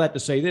say all that to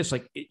say this,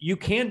 like, you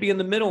can be in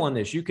the middle on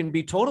this. You can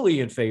be totally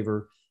in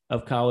favor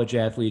of college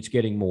athletes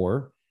getting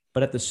more,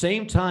 but at the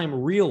same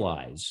time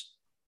realize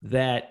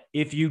that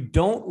if you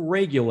don't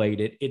regulate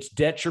it, it's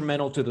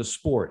detrimental to the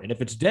sport. And if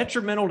it's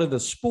detrimental to the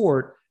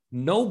sport,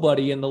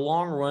 nobody in the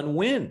long run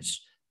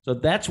wins. So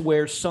that's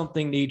where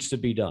something needs to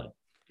be done.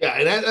 Yeah,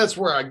 and that's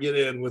where I get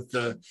in with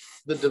the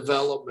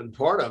development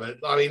part of it.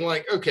 I mean,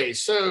 like, okay,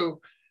 so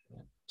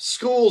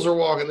schools are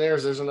walking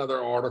there's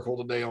another article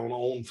today on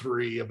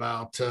On3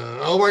 about,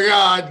 oh my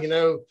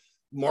God,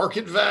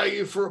 market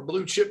value for a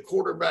blue chip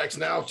quarterback's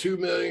now $2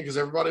 million because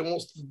everybody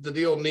wants the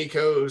deal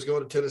Nico, who's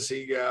going to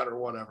Tennessee, got or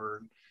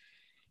whatever.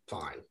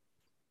 Fine.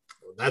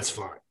 That's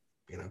fine.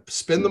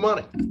 Spend the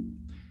money.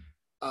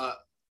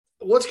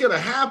 What's going to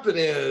happen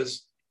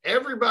is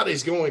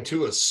everybody's going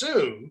to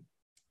assume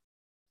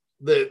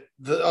that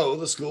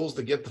the schools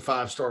that get the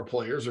 5-star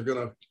players are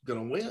going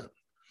to win.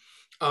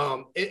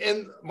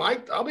 And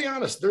Mike, I'll be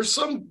honest, there's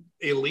some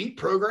elite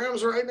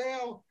programs right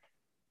now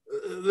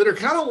that are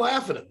kind of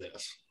laughing at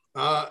this.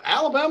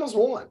 Alabama's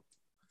one.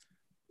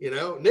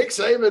 Nick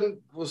Saban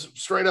was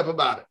straight up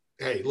about it.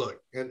 Hey, look,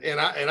 and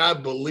I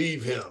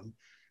believe him.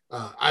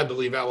 I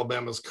believe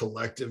Alabama's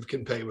collective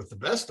can pay with the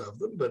best of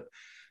them, but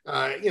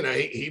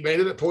he made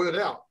it pointed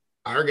out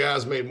our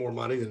guys made more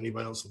money than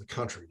anybody else in the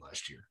country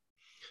last year.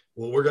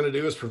 What we're going to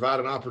do is provide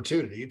an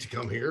opportunity to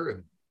come here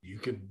and you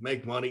can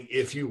make money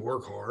if you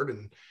work hard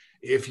and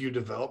if you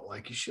develop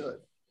like you should.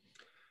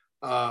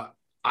 I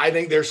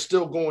think they're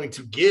still going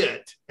to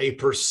get a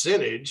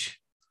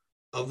percentage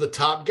of the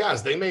top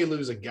guys. They may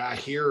lose a guy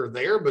here or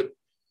there, but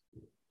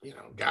a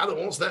guy that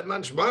wants that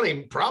much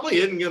money probably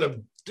isn't going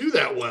to do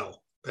that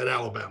well at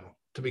Alabama,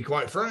 to be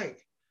quite frank.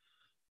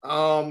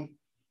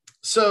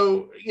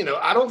 So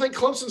I don't think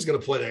Clemson's going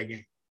to play that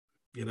game.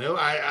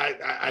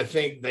 I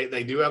think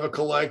they do have a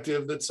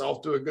collective that's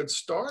off to a good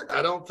start.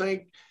 I don't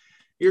think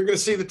you're going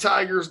to see the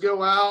Tigers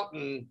go out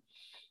and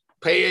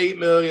pay $8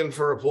 million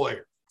for a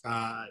player.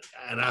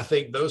 And I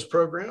think those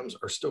programs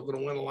are still going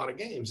to win a lot of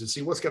games. And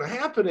see, what's going to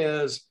happen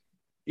is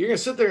you're going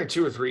to sit there in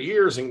 2 or 3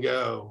 years and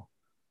go,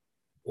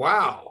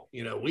 wow,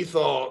 we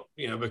thought,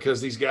 because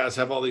these guys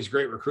have all these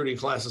great recruiting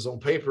classes on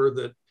paper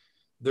that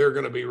they're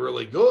going to be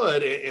really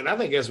good. And I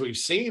think as we've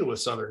seen with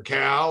Southern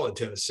Cal and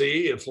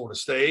Tennessee and Florida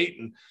State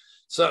and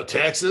so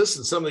Texas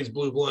and some of these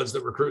blue bloods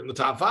that recruit in the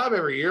top 5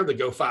 every year that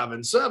go 5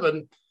 and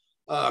 7,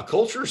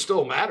 culture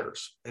still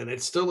matters and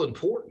it's still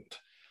important.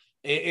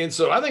 And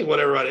so I think what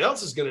everybody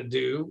else is going to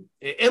do,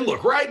 and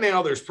look, right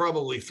now there's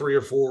probably 3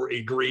 or 4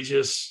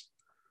 egregious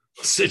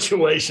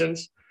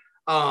situations.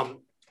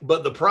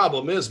 But the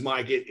problem is,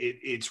 Mike,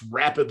 it's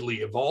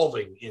rapidly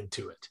evolving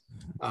into it.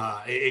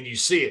 And you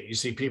see it. You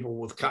see people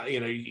with,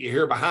 you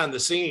hear behind the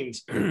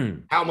scenes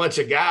how much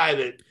a guy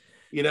that,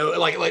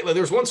 like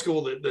there's one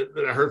school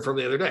that I heard from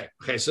the other day.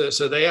 Okay,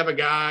 so they have a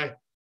guy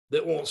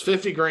that wants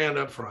 $50,000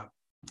 up front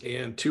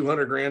and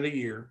 $200,000 a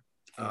year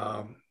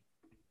and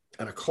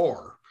a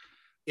car.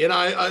 And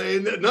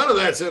none of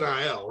that's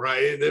NIL,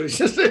 right? It was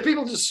just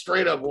people just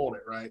straight up want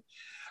it, right?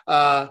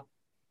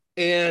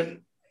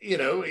 And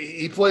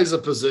he plays a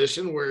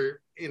position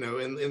where in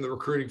the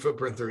recruiting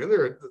footprint they're in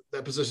there,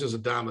 that position is a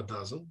dime a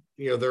dozen.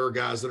 There are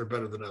guys that are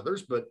better than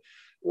others, but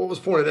what was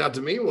pointed out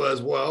to me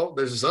was, well,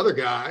 there's this other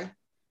guy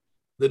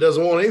that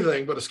doesn't want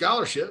anything but a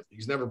scholarship.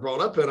 He's never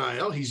brought up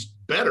NIL. He's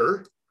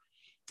better.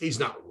 He's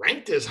not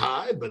ranked as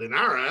high, but in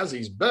our eyes,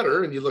 he's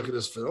better. And you look at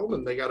his film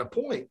and they got a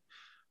point.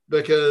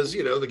 because,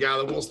 the guy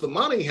that wants the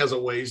money has a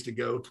ways to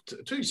go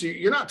too. So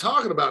you're not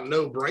talking about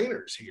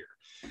no-brainers here.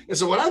 And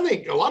so what I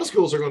think a lot of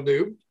schools are going to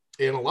do,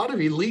 and a lot of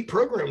elite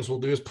programs will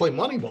do, is play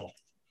Moneyball.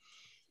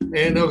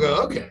 And they'll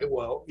go, okay,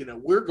 well,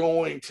 we're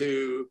going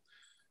to,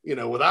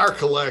 with our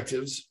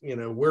collectives,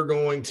 we're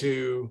going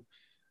to,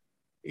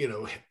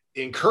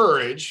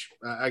 encourage,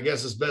 I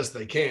guess as best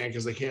they can,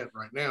 because they can't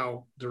right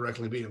now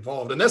directly be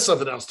involved. And that's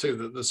something else too,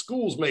 that the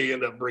schools may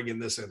end up bringing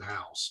this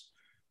in-house,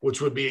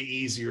 which would be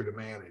easier to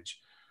manage.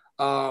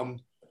 We're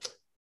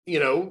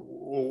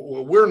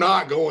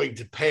not going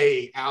to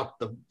pay out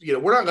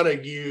we're not going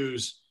to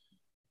use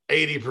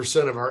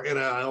 80% of our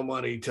NIL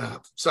money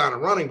to sign a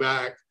running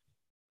back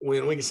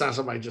when we can sign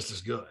somebody just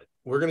as good.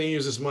 We're going to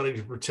use this money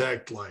to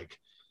protect like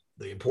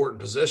the important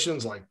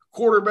positions like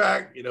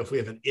quarterback. If we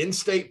have an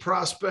in-state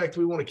prospect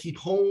we want to keep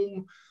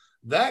home,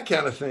 that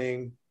kind of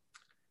thing.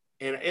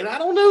 And I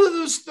don't know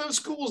that those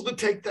schools that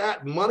take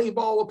that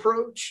Moneyball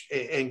approach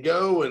and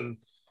go and,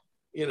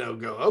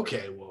 go,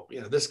 okay, well,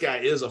 this guy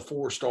is a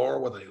 4-star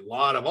with a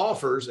lot of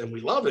offers and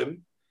we love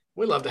him.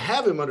 We love to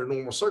have him under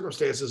normal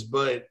circumstances,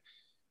 but,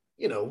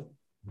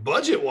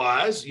 budget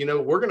wise,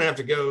 we're going to have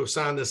to go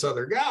sign this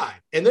other guy.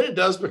 And then it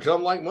does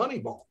become like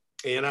Moneyball.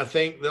 And I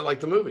think that, like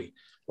the movie,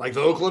 like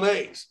the Oakland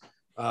A's,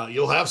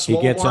 you'll have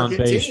small market on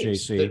base,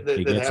 teams JC. that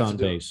he gets on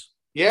base.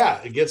 Yeah,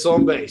 it gets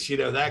on base,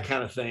 that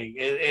kind of thing.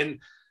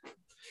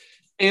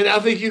 And I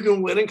think you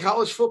can win in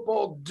college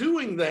football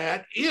doing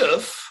that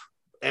if,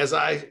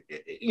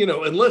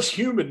 unless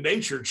human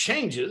nature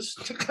changes,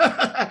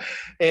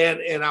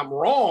 and I'm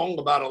wrong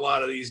about a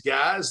lot of these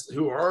guys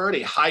who are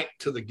already hyped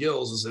to the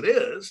gills as it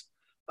is,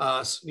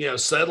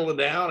 settling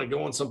down and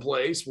going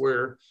someplace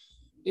where,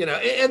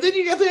 and then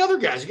you got the other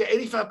guys. You got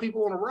 85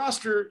 people on a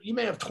roster. You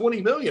may have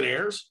 20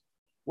 millionaires.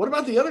 What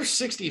about the other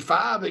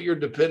 65 that you're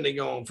depending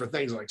on for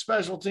things like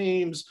special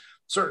teams,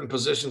 certain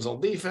positions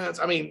on defense?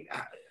 I mean,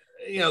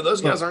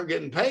 those guys aren't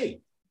getting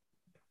paid.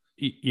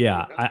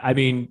 Yeah. I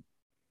mean,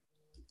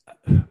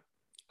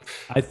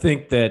 I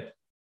think that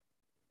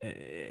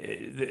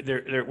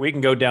we can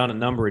go down a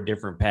number of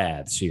different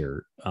paths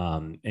here.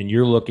 And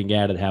you're looking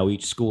at it, how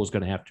each school is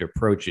going to have to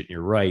approach it. And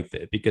you're right,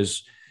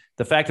 because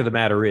the fact of the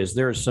matter is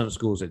there are some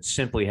schools that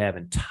simply have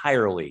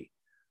entirely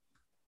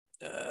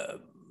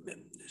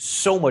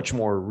so much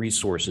more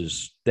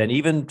resources than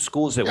even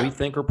schools that we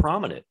think are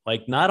prominent.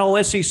 Like not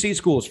all SEC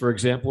schools, for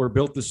example, are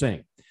built the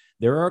same.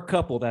 There are a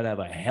couple that have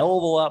a hell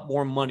of a lot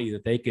more money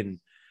that they can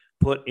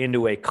put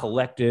into a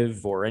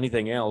collective or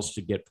anything else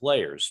to get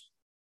players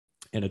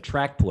and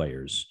attract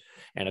players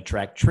and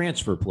attract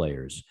transfer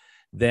players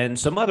than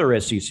some other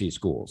SEC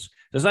schools.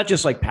 There's not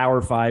just like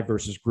Power 5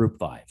 versus Group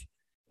 5.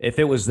 If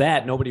it was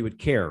that, nobody would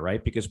care,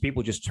 right? Because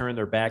people just turn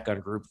their back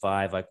on Group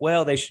 5, like,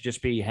 well, they should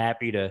just be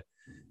happy to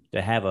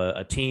have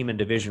a team in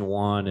Division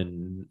I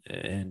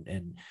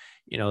and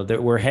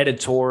that we're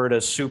headed toward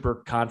a super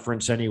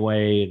conference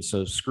anyway, and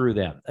so screw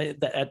them.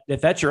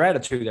 If that's your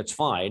attitude, that's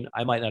fine.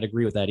 I might not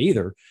agree with that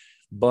either,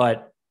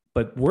 but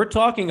we're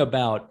talking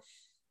about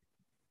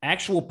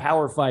actual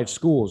Power 5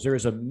 schools. There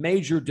is a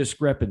major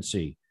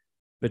discrepancy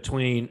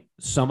between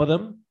some of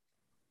them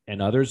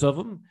and others of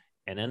them.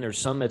 And then there's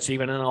some that's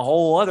even in a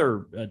whole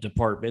other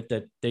department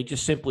that they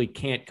just simply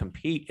can't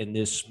compete in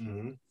this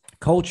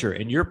culture.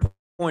 And your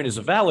point is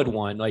a valid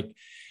one. Like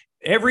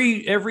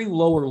every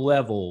lower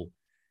level,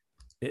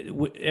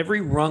 every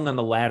rung on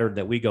the ladder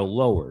that we go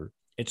lower,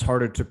 it's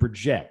harder to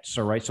project.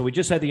 So, right. So we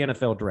just had the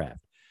NFL draft.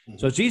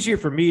 So it's easier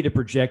for me to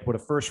project what a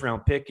first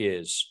round pick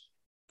is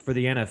for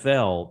the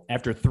NFL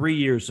after 3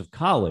 years of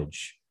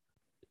college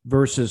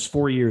versus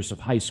 4 years of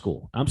high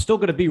school. I'm still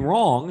going to be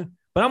wrong,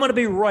 but I'm going to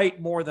be right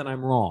more than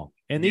I'm wrong.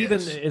 And even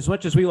as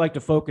much as we like to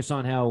focus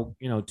on how,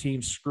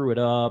 teams screw it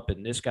up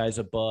and this guy's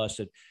a bust,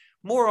 and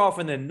more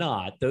often than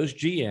not, those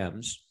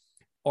GMs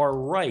are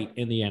right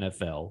in the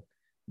NFL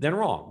than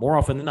wrong, more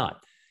often than not.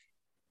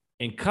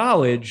 In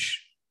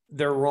college,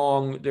 they're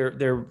wrong.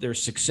 Their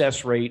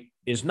success rate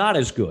is not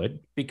as good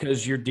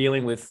because you're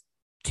dealing with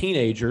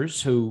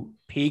teenagers who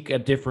peak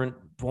at different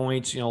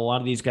points. A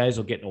lot of these guys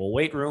will get into a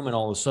weight room and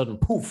all of a sudden,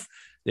 poof,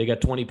 they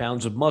got 20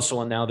 pounds of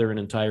muscle and now they're an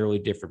entirely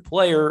different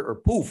player,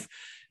 or poof,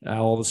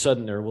 all of a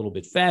sudden they're a little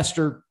bit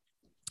faster.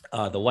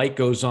 The light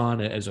goes on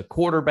as a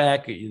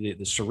quarterback,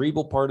 the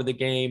cerebral part of the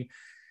game.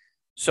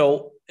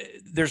 So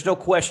there's no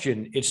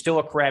question. It's still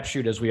a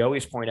crapshoot, as we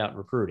always point out in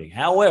recruiting.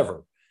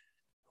 However,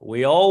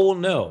 we all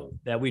know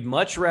that we'd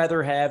much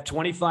rather have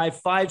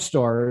 25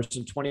 5-stars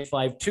than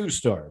 25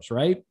 2-stars,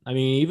 right? I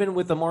mean, even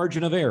with the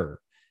margin of error,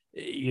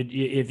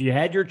 if you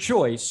had your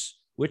choice,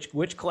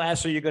 which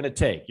class are you going to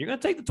take? You're going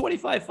to take the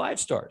 25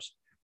 5-stars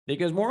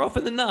because more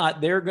often than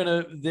not, they're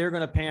going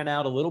to pan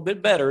out a little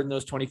bit better than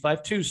those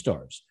 25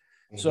 2-stars.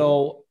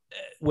 So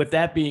with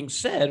that being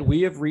said,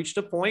 we have reached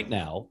a point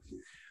now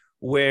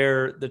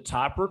where the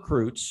top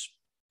recruits,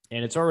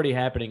 and it's already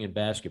happening in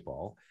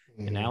basketball,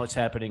 and now it's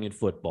happening in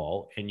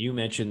football. And you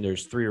mentioned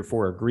there's 3 or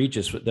 4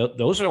 egregious.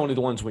 Those are only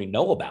the ones we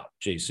know about,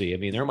 JC. I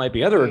mean, there might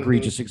be other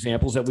egregious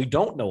examples that we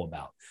don't know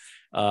about.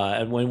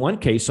 And in one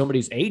case,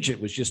 somebody's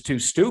agent was just too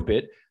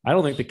stupid. I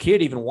don't think the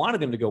kid even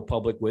wanted him to go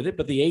public with it,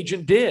 but the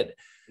agent did.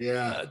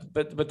 Yeah.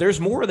 But there's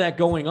more of that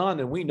going on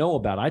than we know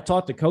about. I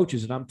talk to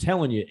coaches, and I'm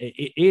telling you,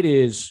 it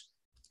is,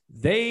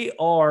 they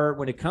are,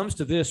 when it comes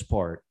to this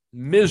part,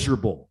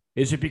 miserable.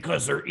 Is it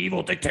because they're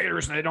evil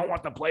dictators and they don't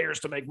want the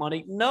players to make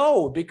money?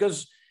 No,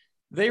 because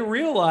they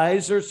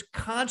realize there's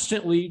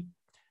constantly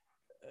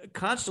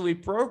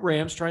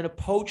programs trying to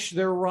poach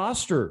their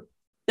roster.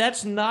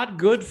 That's not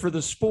good for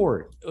the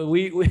sport.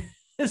 We do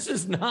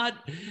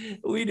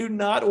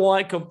not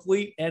want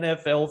complete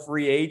NFL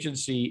free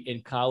agency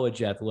in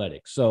college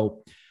athletics.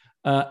 So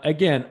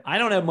again, I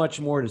don't have much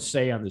more to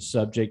say on the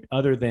subject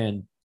other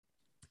than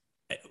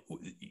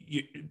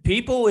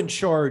people in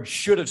charge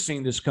should have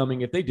seen this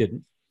coming if they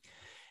didn't.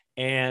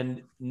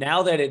 And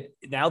now that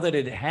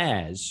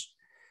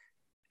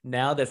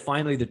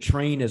finally the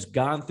train has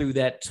gone through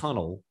that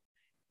tunnel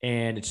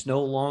and it's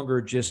no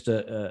longer just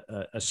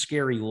a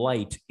scary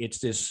light, it's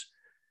this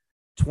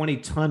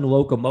 20-ton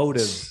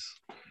locomotive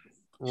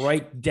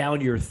right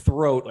down your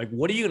throat. Like,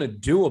 what are you going to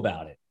do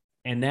about it?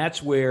 And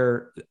that's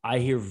where I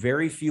hear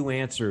very few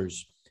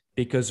answers,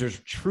 because there's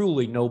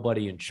truly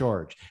nobody in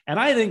charge. And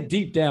I think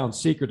deep down,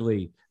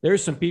 secretly,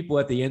 there's some people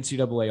at the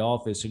NCAA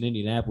office in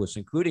Indianapolis,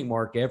 including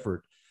Mark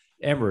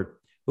Emmert,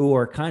 who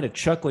are kind of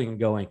chuckling and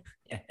going,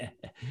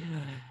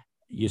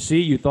 you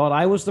see, you thought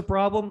I was the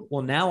problem?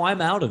 Well, now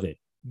I'm out of it.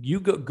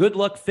 Good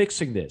luck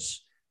fixing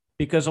this,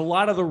 because a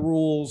lot of the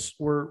rules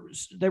were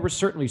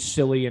certainly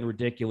silly and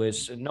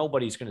ridiculous, and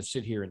nobody's going to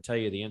sit here and tell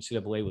you the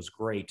NCAA was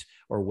great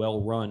or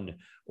well run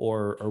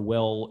or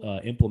well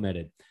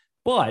implemented.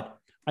 But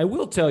I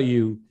will tell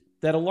you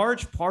that a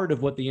large part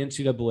of what the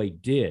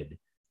NCAA did,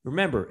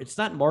 remember, it's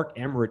not Mark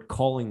Emmert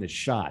calling the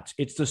shots.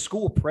 It's the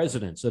school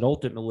presidents that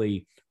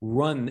ultimately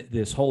run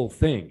this whole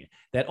thing,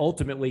 that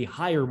ultimately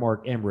hire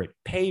Mark Emmert,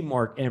 pay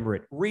Mark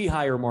Emmert,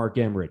 rehire Mark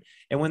Emmert.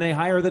 And when they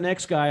hire the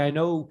next guy, I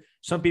know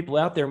some people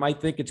out there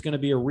might think it's going to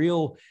be a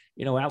real,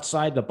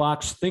 outside the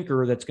box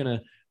thinker that's going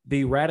to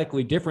be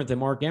radically different than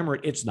Mark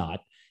Emmert. It's not.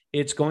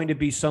 It's going to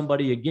be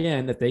somebody,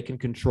 again, that they can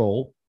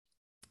control.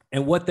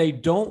 And what they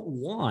don't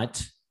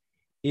want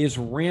is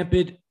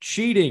rampant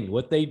cheating.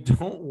 What they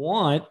don't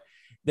want,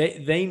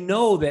 they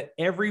know that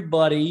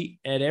everybody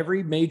at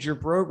every major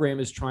program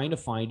is trying to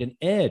find an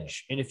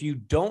edge. And if you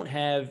don't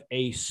have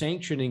a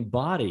sanctioning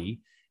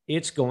body,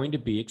 it's going to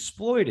be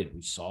exploited.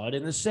 We saw it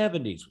in the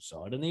 70s. We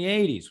saw it in the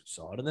 80s. We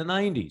saw it in the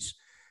 90s.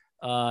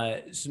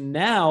 So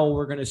now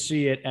we're going to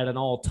see it at an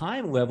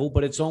all-time level,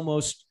 but it's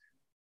almost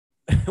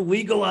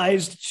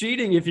legalized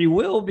cheating, if you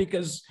will,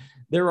 because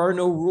there are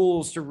no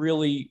rules to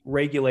really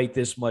regulate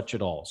this much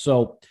at all.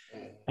 So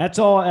that's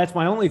all. That's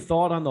my only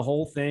thought on the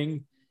whole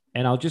thing.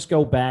 And I'll just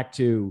go back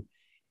to,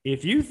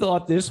 if you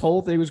thought this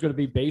whole thing was going to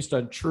be based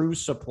on true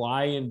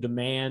supply and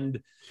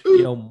demand,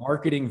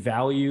 marketing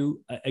value,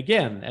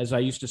 again, as I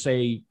used to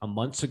say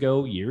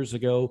years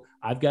ago,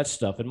 I've got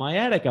stuff in my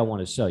attic I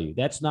want to sell you.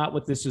 That's not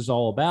what this is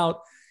all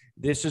about.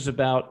 This is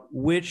about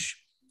which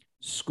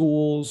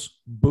schools,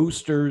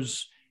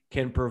 boosters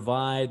can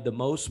provide the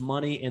most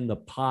money in the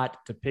pot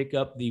to pick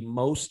up the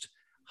most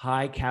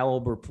high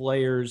caliber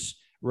players,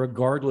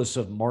 regardless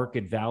of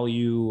market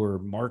value or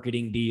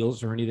marketing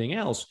deals or anything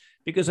else,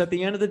 because at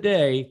the end of the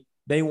day,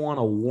 they want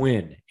to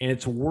win and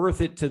it's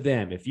worth it to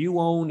them. If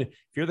you're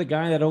the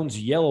guy that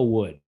owns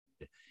Yellowwood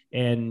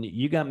and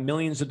you got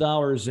millions of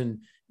dollars and,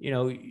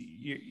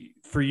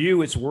 for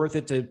you, it's worth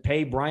it to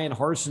pay Brian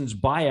Harson's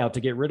buyout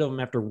to get rid of him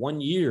after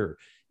 1 year.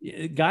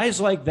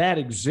 Guys like that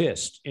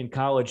exist in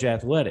college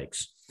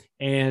athletics,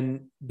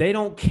 and they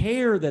don't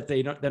care that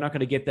they're not going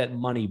to get that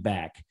money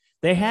back.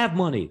 They have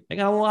money. They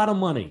got a lot of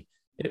money.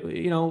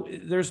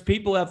 There's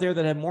people out there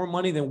that have more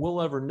money than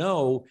we'll ever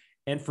know.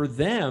 And for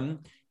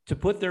them to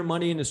put their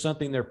money into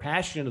something they're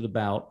passionate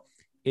about,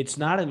 it's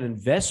not an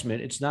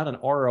investment. It's not an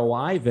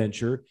ROI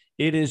venture.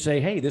 It is a,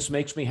 hey, this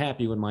makes me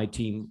happy when my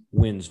team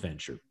wins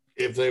venture.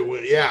 If they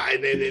win. Yeah.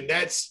 And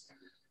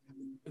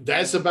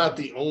that's about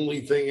the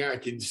only thing I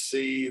can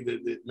see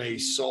that may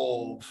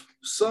solve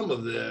some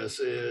of this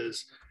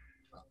is,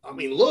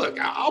 look,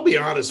 I'll be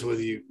honest with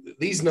you.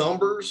 These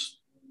numbers,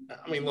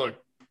 look,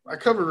 I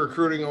covered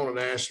recruiting on a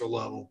national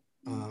level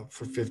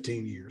for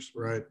 15 years,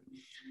 right?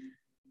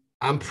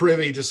 I'm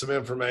privy to some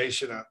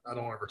information I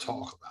don't ever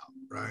talk about,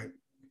 right?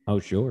 Oh,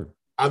 sure.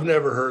 I've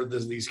never heard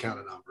these kind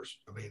of numbers.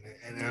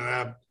 And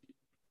I'm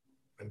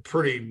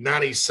pretty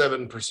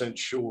 97%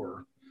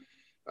 sure,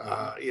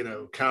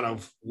 kind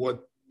of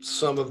what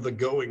some of the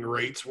going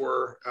rates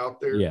were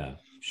out there. Yeah.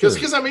 Because,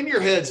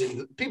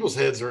 people's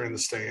heads are in the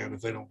stand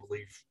if they don't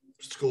believe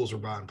schools are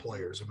buying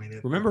players.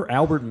 Remember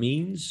Albert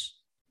Means?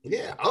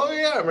 Yeah. Oh,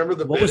 yeah. I remember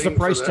what was the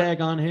price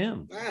tag on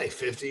him? Hey,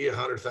 50,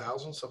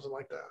 100,000, something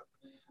like that.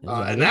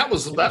 And that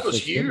was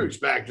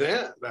huge back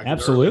then.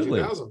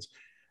 Absolutely. In the early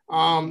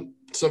 2000s.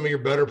 Some of your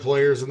better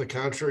players in the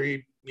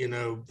country,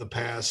 the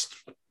past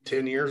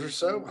 10 years or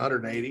so,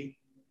 180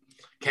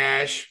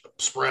 cash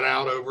spread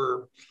out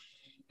over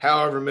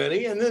however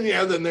many. And then,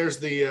 then there's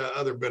the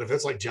other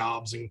benefits like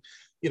jobs and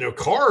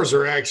cars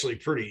are actually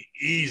pretty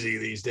easy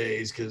these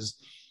days because,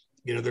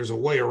 there's a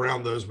way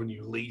around those when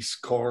you lease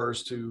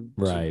cars to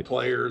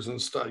players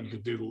and stuff. You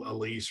could do a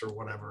lease or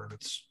whatever.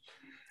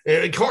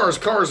 And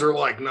cars are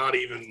like not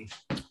even,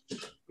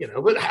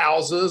 but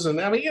houses. And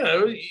I mean,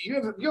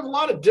 you have a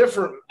lot of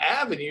different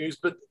avenues,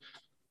 but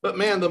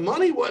man, the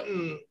money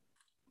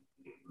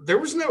there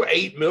was no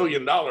 $8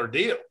 million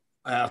deal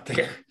out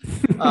there.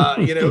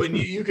 And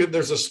you could,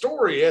 there's a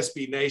story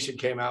SB Nation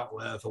came out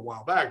with a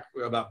while back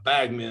about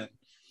bagmen.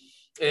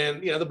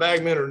 And, the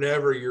bagmen are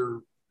never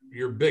your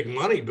big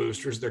money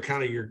boosters. They're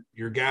kind of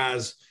your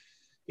guys,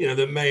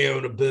 that may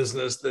own a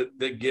business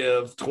that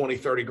give 20,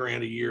 30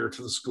 grand a year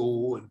to the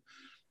school. And,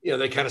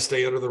 they kind of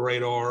stay under the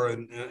radar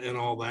and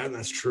all that. And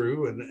that's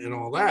true and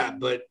all that.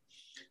 But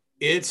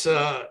it's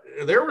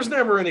there was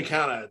never any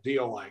kind of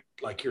deal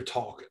like you're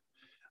talking.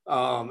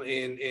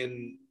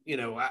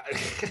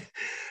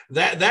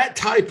 That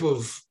type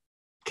of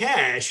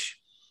cash,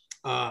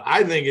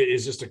 I think it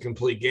is just a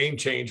complete game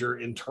changer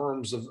in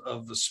terms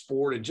of the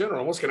sport in general.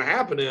 And what's going to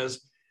happen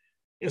is,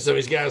 so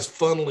these guys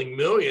funneling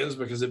millions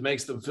because it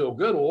makes them feel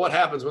good. Well, what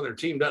happens when their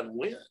team doesn't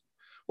win?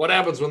 What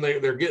happens when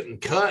they're getting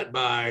cut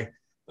by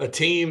a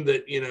team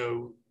that,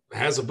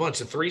 has a bunch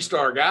of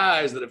 3-star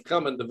guys that have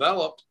come and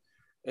developed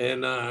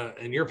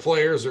and your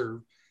players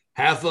are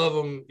half of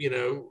them,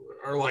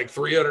 are like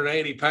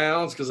 380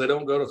 pounds because they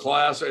don't go to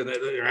class and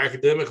they're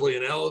academically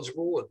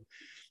ineligible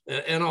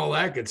and all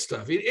that good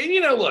stuff.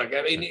 And, look,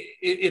 I mean,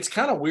 it's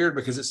kind of weird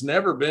because it's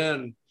never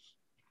been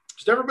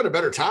a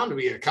better time to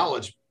be a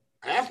college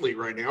athlete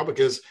right now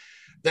because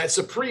that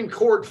Supreme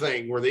Court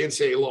thing where the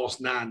NCAA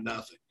lost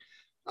 9-0.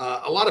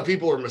 A lot of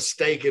people are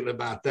mistaken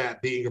about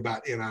that being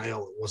about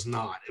NIL. It was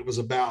not. It was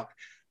about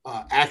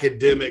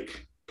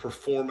academic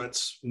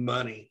performance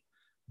money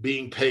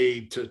being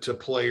paid to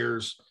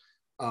players,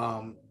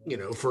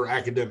 for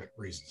academic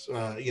reasons.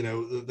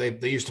 They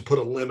used to put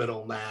a limit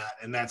on that,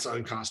 and that's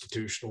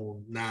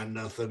unconstitutional,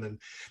 9-0. And,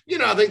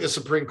 I think the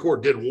Supreme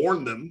Court did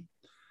warn them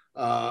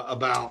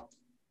about,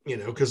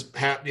 because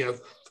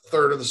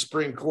third of the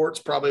Supreme Court's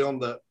probably on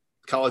the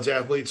college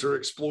athletes are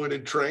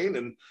exploited train,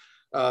 and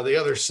the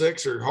other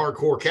 6 are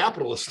hardcore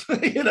capitalists,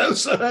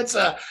 so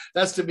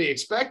that's to be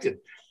expected.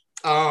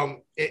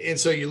 And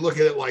so you look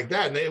at it like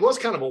that, and it was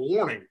kind of a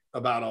warning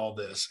about all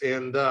this.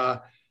 And,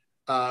 but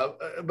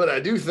I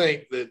do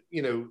think that,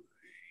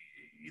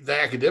 the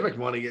academic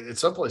money in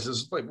some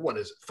places, like, what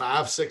is it,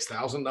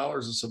 $5,000-$6,000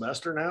 a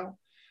semester now?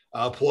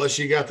 Plus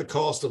you got the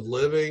cost of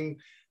living,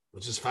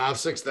 which is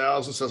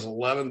 $5,000-$6,000, so it's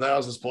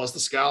 $11,000 plus the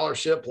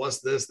scholarship, plus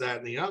this, that,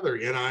 and the other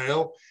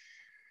NIL.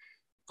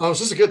 It's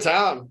just a good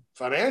time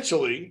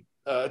financially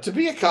to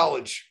be a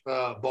college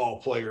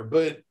ball player.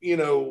 But,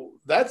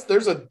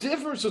 there's a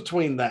difference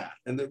between that.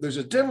 And there's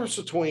a difference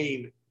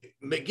between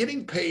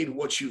getting paid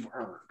what you've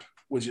earned,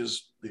 which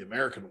is the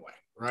American way,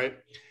 right?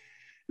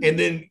 And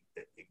then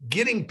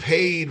getting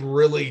paid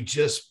really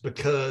just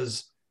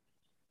because,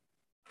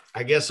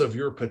 I guess, of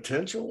your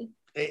potential.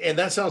 And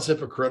that sounds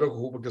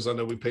hypocritical because I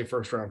know we pay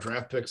first-round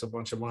draft picks a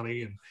bunch of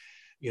money. And,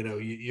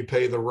 you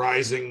pay the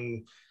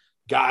rising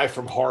guy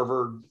from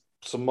Harvard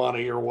some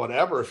money or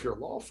whatever if you're a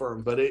law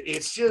firm, but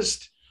it's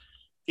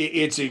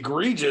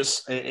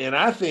egregious, and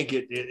I think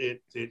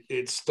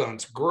it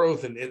stunts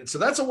growth, and so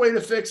that's a way to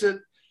fix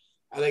it.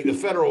 I think the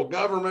federal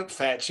government,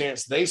 fat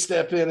chance they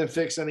step in and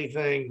fix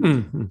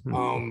anything.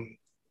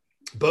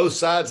 Both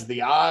sides of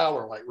the aisle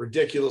are like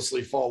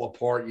ridiculously fall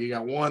apart. You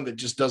got one that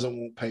just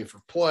won't pay for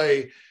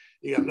play.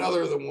 You got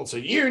another that wants a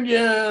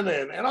union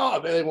and all.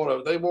 I mean, they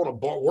want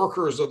to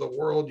workers of the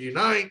world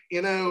unite,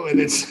 and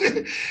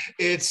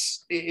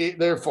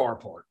they're far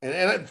apart.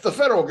 And the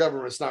federal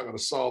government's not going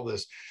to solve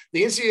this.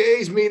 The NCAA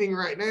is meeting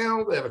right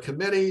now. They have a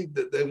committee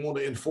that they want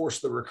to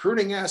enforce the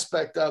recruiting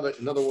aspect of it.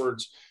 In other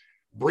words,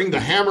 bring the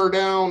hammer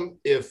down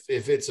if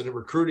it's a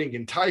recruiting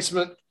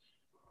enticement.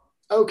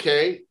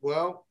 Okay,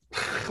 well,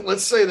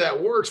 let's say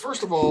that works.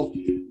 First of all,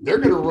 they're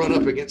going to run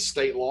up against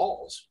state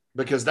laws,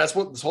 because that's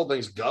what this whole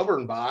thing's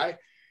governed by.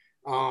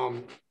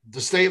 The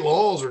state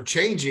laws are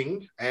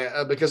changing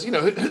because,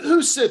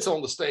 who sits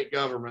on the state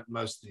government in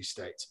most of these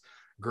states?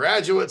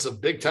 Graduates of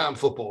big time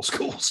football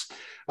schools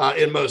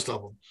in most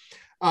of them.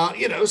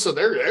 So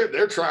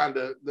they're trying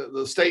to,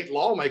 the state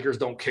lawmakers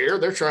don't care.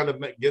 They're trying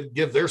to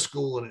give their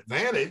school an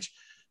advantage.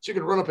 So you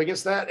can run up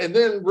against that. And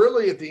then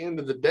really at the end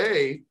of the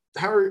day,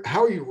 how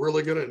are you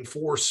really going to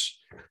enforce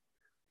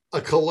a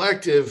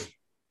collective?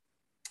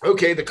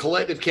 Okay, the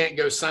collective can't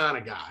go sign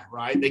a guy,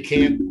 right? They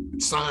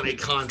can't sign a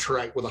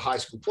contract with a high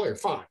school player.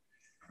 Fine.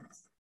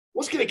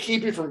 What's going to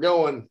keep you from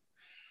going,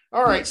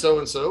 all right,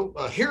 so-and-so,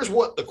 here's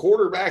what the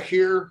quarterback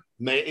here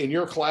in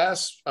your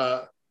class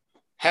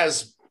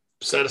has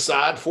set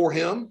aside for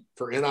him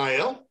for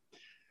NIL,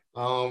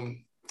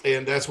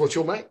 and that's what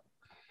you'll make.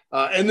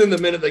 And then the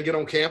minute they get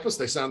on campus,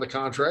 they sign the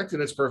contract,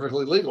 and it's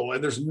perfectly legal,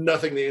 and there's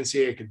nothing the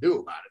NCAA can do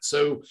about it.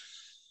 So,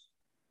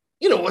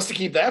 what's to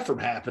keep that from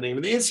happening?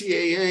 The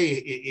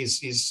NCAA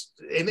is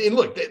and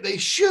look, they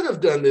should have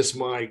done this,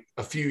 Mike,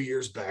 a few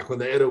years back when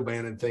the Ed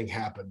O'Bannon thing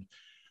happened.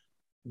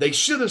 They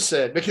should have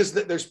said, because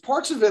there's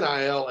parts of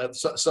NIL at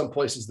some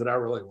places that I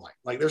really like.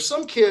 Like there's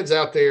some kids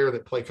out there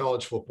that play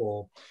college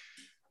football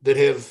that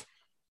have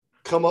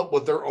come up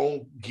with their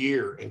own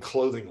gear and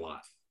clothing line.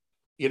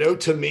 You know,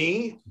 to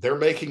me, they're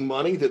making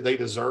money that they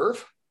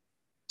deserve.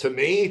 To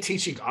me,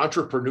 teaching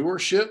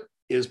entrepreneurship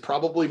is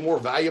probably more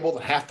valuable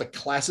than half the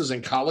classes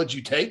in college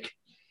you take.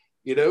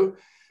 You know,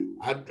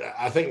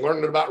 I think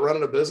learning about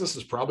running a business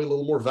is probably a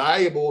little more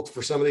valuable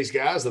for some of these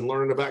guys than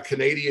learning about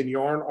Canadian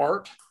yarn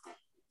art.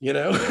 You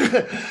know,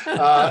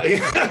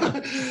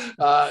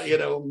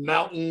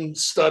 mountain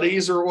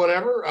studies or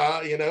whatever.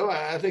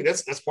 I think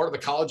that's part of the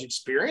college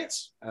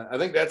experience. I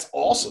think that's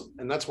awesome.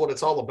 And that's what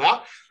it's all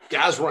about.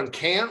 Guys run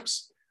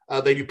camps.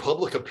 They do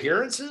public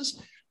appearances.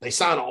 They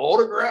sign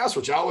autographs,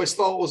 which I always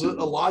thought was a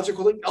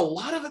logical thing. A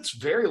lot of it's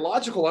very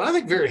logical and I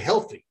think very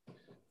healthy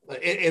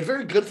and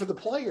very good for the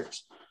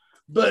players.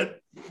 But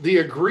the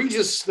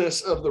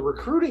egregiousness of the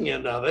recruiting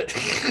end of it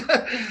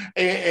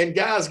and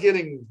guys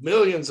getting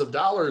millions of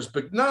dollars,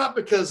 but not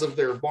because of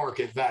their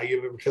market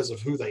value, but because of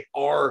who they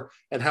are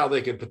and how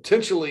they can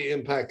potentially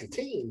impact a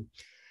team.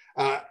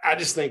 I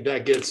just think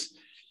that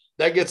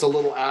gets a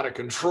little out of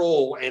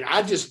control. And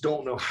I just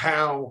don't know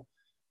how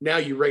now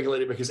you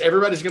regulate it, because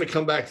everybody's going to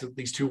come back to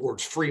these two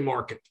words, free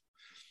market.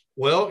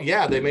 Well,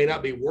 yeah, they may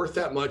not be worth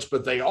that much,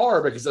 but they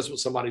are, because that's what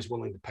somebody's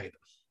willing to pay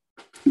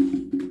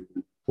them.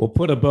 We'll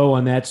put a bow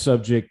on that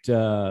subject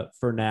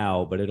for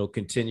now, but it'll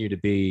continue to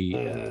be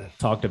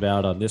talked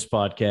about on this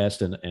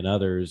podcast and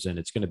others, and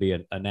it's going to be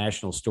a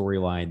national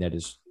storyline that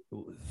is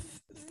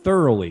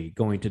thoroughly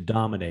going to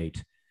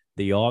dominate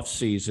the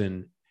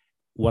offseason.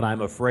 What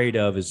I'm afraid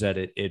of is that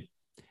it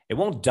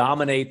won't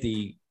dominate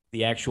the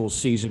actual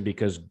season,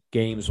 because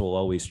games will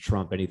always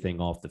trump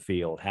anything off the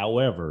field.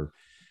 However,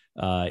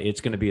 it's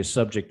going to be a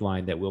subject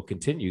line that will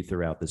continue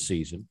throughout the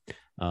season.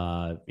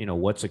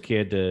 What's a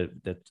kid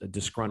that's a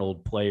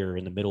disgruntled player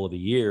in the middle of the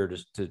year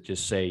to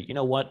just say, you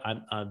know what,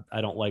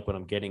 I don't like what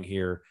I'm getting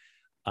here.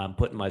 I'm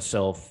putting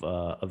myself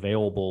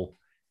available,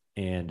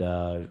 and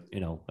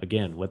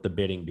again, let the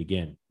bidding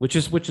begin, which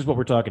is what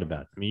we're talking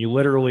about. I mean, you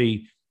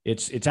literally,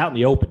 it's out in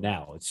the open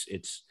now.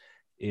 It's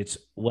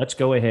let's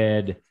go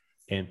ahead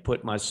and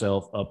put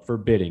myself up for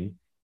bidding.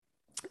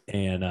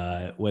 And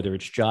whether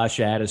it's Josh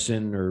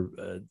Addison or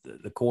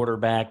the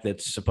quarterback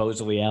that's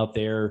supposedly out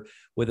there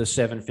with a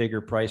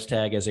 7-figure price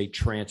tag as a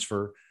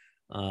transfer,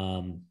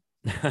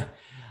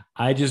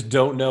 I just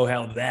don't know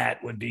how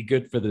that would be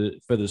good for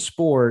the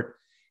sport.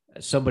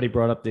 Somebody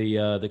brought up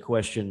the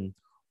question.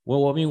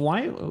 Well, I mean,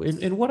 why?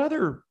 In what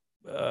other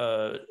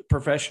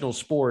professional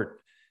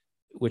sport,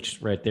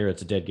 which right there,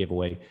 it's a dead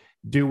giveaway,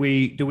 do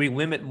we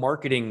limit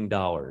marketing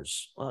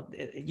dollars? Well,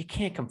 you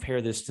can't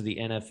compare this to the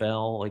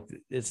NFL. Like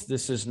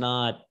this is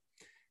not.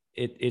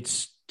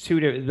 It's two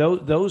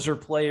different. Those are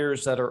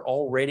players that are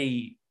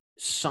already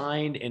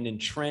signed and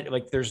entrenched.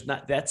 Like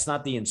that's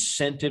not the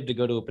incentive to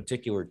go to a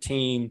particular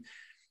team.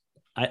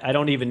 I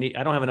don't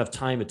have enough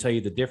time to tell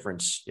you the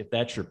difference. If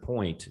that's your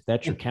point, if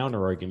that's your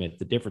counter argument,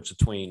 the difference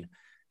between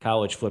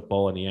college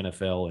football and the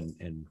NFL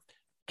and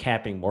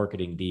capping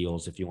marketing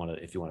deals, if you want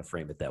to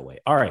frame it that way.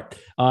 All right.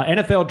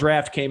 NFL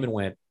draft came and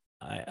went.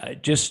 I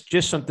just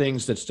some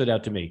things that stood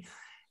out to me.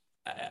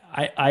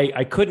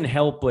 I couldn't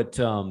help but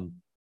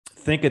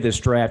think of this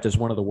draft as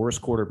one of the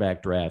worst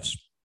quarterback drafts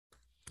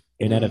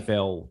in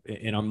NFL,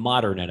 in our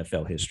modern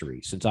NFL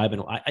history. Since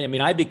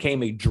I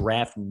became a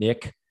draft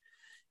nick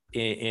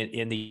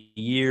in the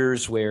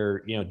years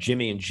where,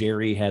 Jimmy and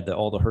Jerry had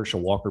all the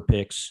Herschel Walker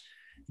picks.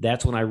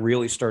 That's when I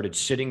really started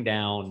sitting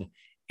down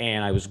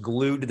and I was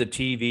glued to the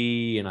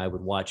TV and I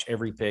would watch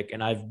every pick.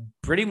 And I've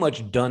pretty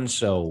much done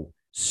so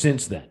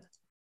since then.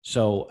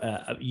 So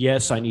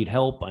yes, I need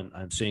help.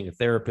 I'm seeing a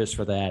therapist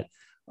for that.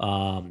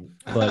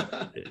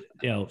 But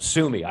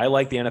sue me. I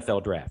like the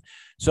NFL draft.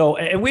 So,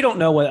 and we don't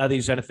know what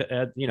these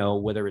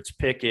NFL, whether it's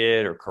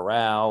Pickett or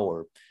Corral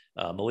or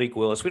Malik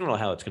Willis, we don't know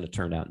how it's going to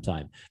turn out in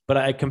time. But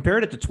I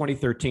compared it to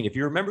 2013. If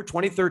you remember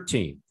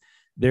 2013,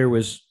 there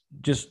was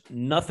just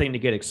nothing to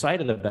get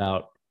excited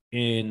about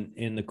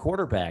in the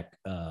quarterback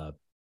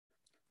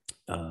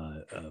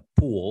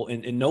pool,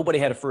 and nobody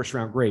had a first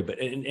round grade. But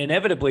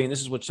inevitably, and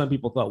this is what some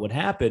people thought would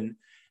happen,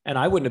 and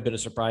I wouldn't have been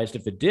surprised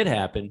if it did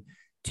happen,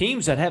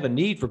 teams that have a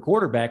need for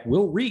quarterback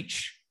will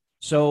reach.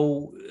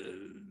 So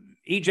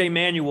EJ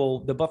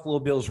Manuel, the Buffalo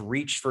Bills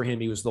reached for him.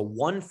 He was the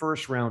one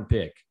first round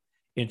pick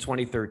in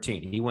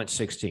 2013. He went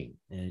 16,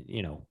 and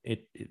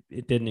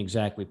it didn't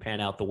exactly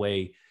pan out the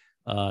way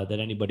that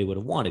anybody would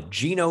have wanted.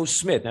 Geno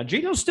Smith. Now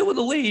Geno's still in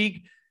the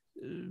league,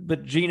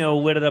 but Geno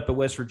lit it up at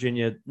West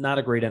Virginia. Not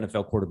a great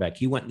NFL quarterback.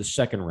 He went in the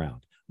second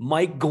round.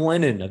 Mike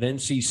Glennon of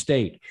NC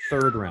State,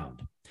 third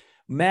round.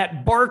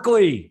 Matt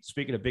Barkley,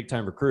 speaking of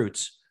big-time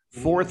recruits,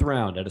 fourth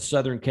round out of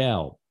Southern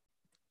Cal.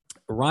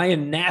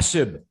 Ryan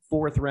Nassib,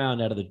 fourth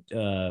round out of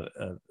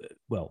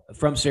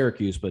from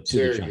Syracuse, but to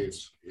the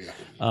Giants. Yeah.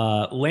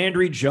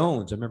 Landry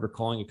Jones, I remember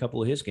calling a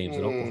couple of his games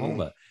at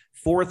Oklahoma.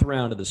 Fourth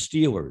round of the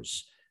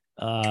Steelers.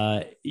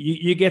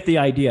 You get the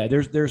idea.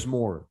 There's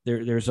more.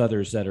 There's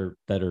others that are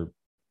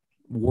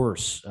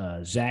worse.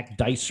 Zach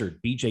Dysert,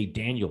 BJ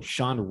Daniels,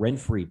 Sean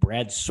Renfree,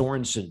 Brad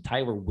Sorensen,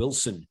 Tyler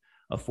Wilson,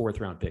 a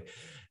 4th-round pick.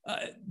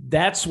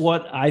 That's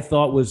what I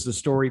thought was the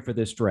story for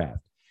this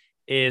draft,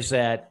 is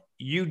that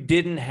you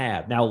didn't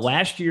have. Now,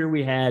 last year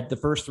we had the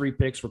first 3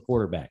 picks for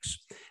quarterbacks.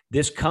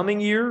 This coming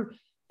year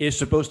is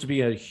supposed to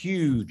be a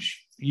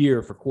huge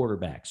year for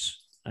quarterbacks.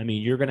 I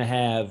mean, you're going to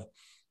have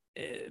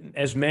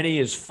as many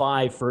as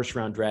 5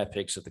 first-round draft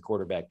picks at the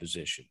quarterback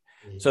position.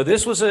 So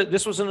this was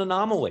an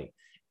anomaly.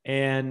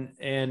 And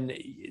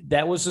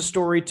that was the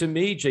story to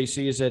me,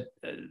 JC, is that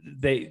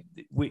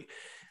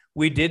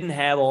we didn't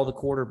have all the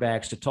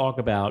quarterbacks to talk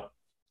about.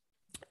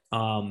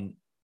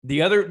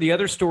 The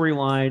other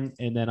storyline,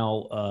 and then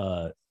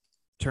I'll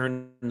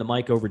turn the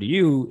mic over to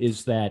you,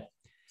 is that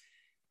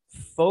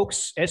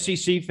folks,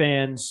 SEC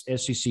fans,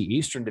 SEC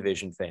Eastern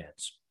Division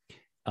fans,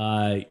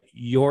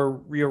 your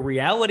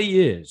reality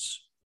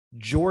is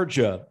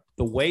Georgia,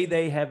 the way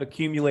they have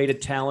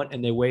accumulated talent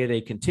and the way they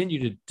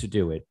continue to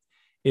do it,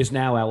 is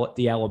now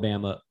the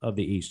Alabama of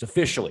the East,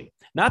 officially.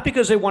 Not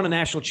because they won a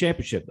national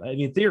championship. I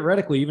mean,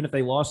 theoretically, even if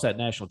they lost that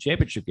national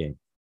championship game,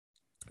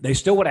 they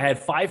still would have had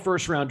 5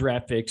 first-round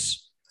draft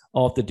picks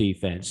off the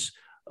defense,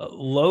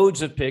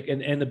 loads of pick.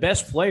 And the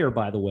best player,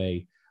 by the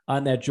way,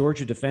 on that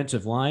Georgia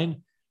defensive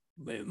line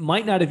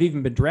might not have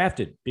even been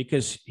drafted,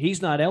 because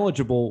he's not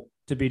eligible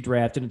to be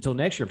drafted until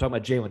next year. I'm talking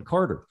about Jalen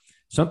Carter.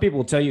 Some people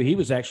will tell you he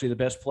was actually the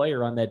best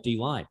player on that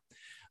D-line.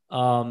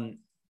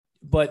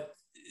 But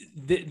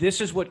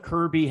this is what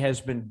Kirby has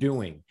been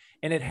doing.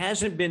 And it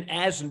hasn't been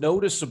as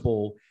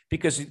noticeable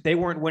because they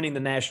weren't winning the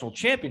national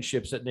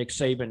championships that Nick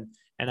Saban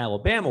and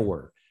Alabama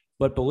were.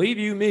 But believe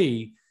you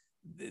me,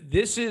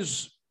 this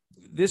is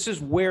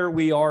where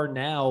we are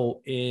now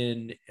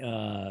in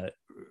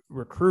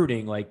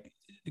recruiting. Like,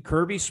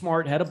 Kirby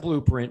Smart had a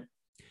blueprint.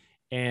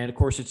 And of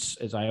course, it's,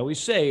 as I always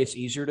say, it's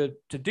easier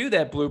to do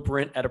that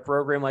blueprint at a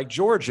program like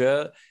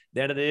Georgia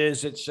than it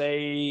is at,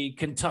 say,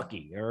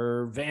 Kentucky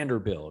or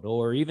Vanderbilt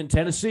or even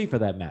Tennessee, for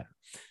that matter.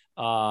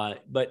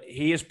 But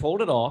he has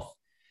pulled it off.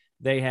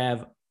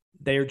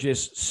 They're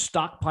just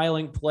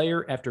stockpiling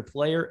player after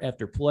player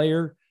after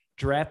player,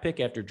 draft pick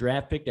after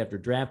draft pick after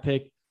draft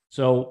pick.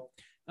 So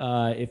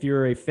if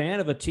you're a fan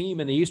of a team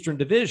in the Eastern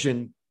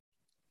Division,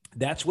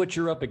 that's what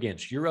you're up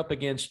against. You're up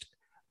against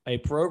a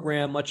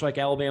program much like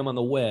Alabama in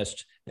the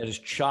West that is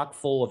chock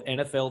full of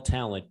NFL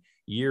talent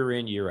year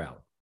in, year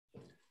out.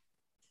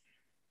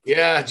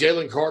 Yeah,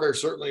 Jalen Carter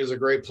certainly is a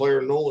great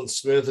player. Nolan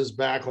Smith is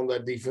back on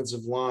that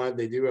defensive line.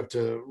 They do have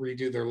to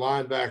redo their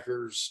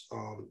linebackers.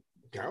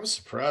 I was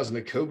surprised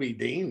Nakobe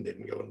Dean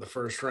didn't go in the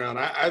first round.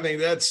 I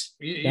think that's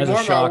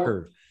a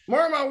shocker.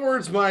 Mark my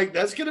words, Mike.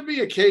 That's going to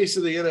be a case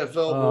of the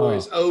NFL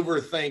boys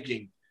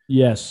overthinking.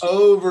 Yes.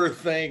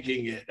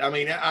 Overthinking it. I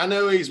mean, I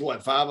know he's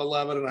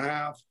 5'11 and a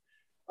half.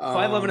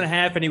 5'11 and a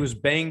half, and he was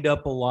banged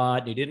up a lot.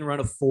 And he didn't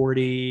run a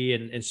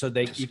 40, and so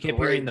you kept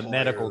hearing the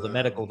medical.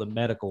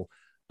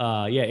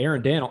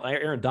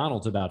 Aaron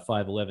Donald's about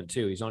 5'11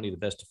 too. He's only the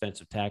best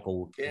defensive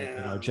tackle in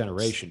our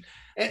generation.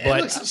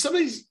 But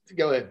somebody's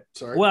go ahead.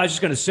 Sorry. Well, I was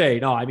just going to say,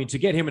 no, I mean, to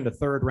get him in the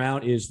 3rd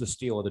round is the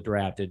steal of the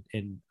draft.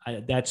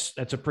 That's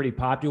a pretty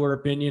popular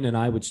opinion, and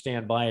I would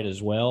stand by it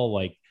as well.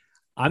 Like,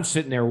 I'm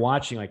sitting there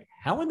watching, like,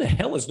 how in the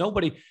hell is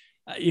nobody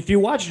 – if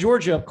you watch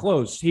Georgia up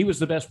close, he was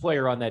the best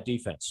player on that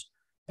defense.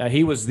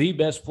 He was the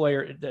best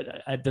player.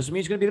 That doesn't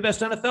mean he's going to be the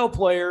best NFL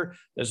player.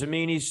 Doesn't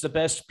mean he's the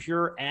best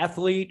pure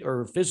athlete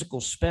or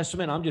physical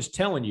specimen. I'm just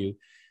telling you,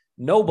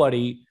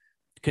 nobody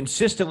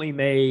consistently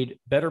made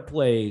better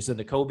plays than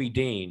Nakobe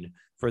Dean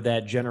for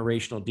that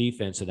generational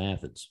defense in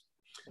Athens.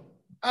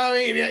 I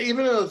mean,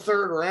 even in the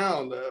 3rd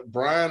round,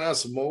 Brian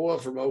Asamoah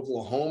from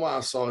Oklahoma,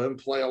 I saw him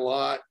play a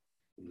lot.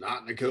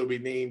 Not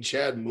Nakobe Dean.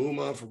 Chad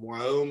Muma from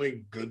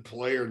Wyoming, good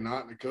player,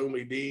 not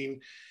Nakobe Dean.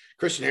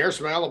 Christian Harris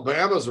from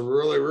Alabama is a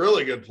really,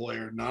 really good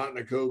player, not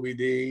Nakobe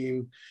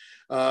Dean.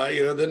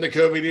 Then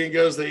Nakobe Dean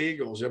goes to the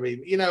Eagles. I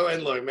mean,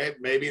 and look,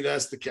 maybe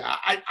that's the –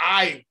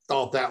 I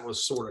thought that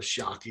was sort of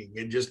shocking,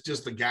 and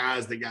just the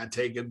guys that got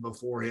taken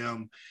before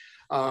him.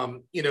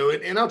 And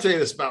I'll tell you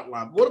this about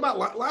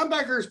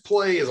linebackers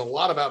play is a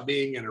lot about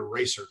being an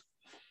eraser.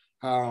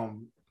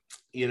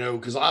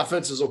 Because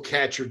offenses will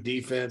catch your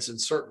defense in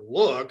certain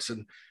looks,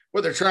 and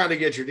what they're trying to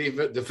get your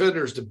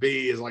defenders to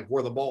be is like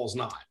where the ball's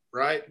not,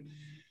 right?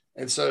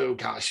 And so,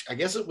 gosh, I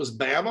guess it was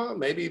Bama,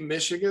 maybe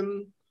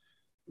Michigan.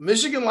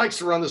 Michigan likes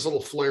to run this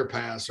little flare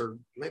pass, or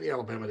maybe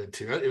Alabama did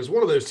too. It was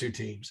one of those 2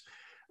 teams.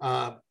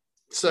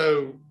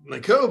 So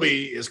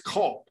Nakobe is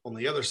caught on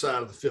the other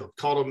side of the field,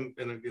 caught him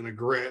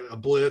in a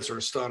blitz or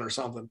a stun or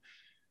something.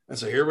 And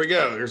so here we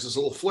go. There's this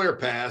little flare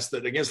pass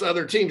that against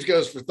other teams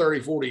goes for 30,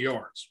 40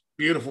 yards.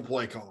 Beautiful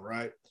play call,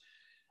 right?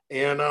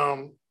 And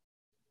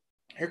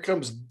here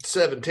comes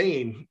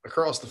 17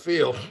 across the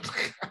field.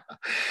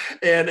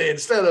 And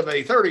instead of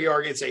a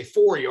 30-yard, it's a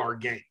 4-yard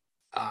gain.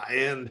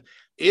 And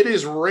it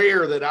is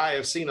rare that I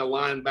have seen a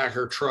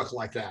linebacker truck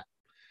like that.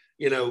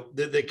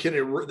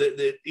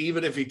 That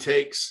even if he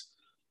takes,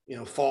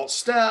 false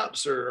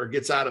steps or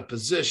gets out of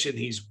position,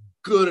 he's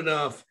good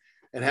enough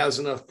and has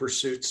enough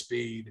pursuit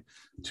speed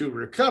to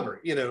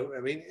recover. I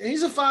mean,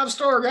 he's a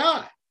 5-star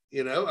guy,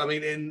 I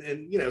mean,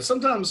 and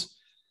sometimes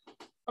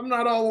I'm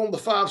not all on the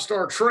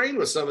 5-star train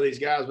with some of these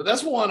guys, but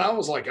that's one I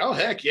was like, oh,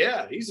 heck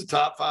yeah, he's a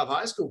top 5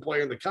 high school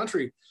player in the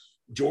country.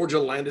 Georgia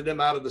landed him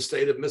out of the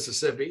state of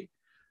Mississippi,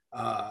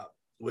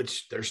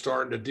 which they're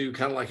starting to do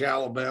kind of like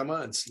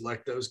Alabama and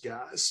select those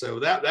guys. So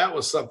that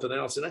was something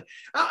else. And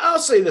I'll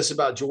say this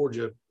about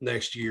Georgia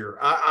next year.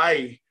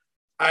 I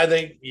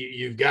think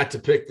you've got to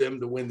pick them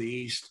to win the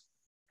East.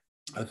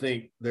 I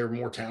think they're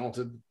more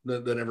talented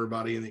than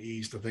everybody in the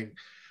East. I think,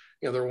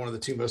 they're one of the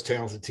 2 most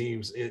talented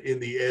teams in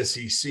the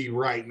SEC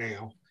right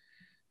now.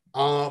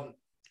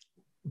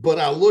 But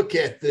I look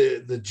at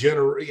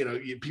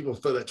the people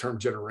throw that term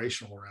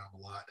generational around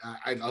a lot.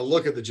 I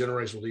look at the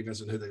generational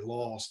defense and who they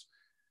lost.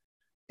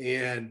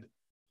 And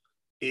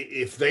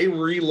if they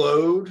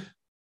reload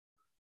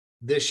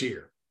this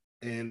year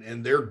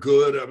and they're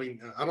good, I mean,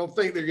 I don't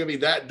think they're going to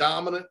be that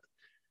dominant,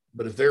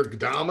 but if they're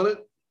dominant,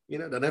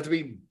 doesn't have to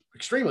be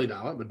extremely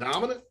dominant, but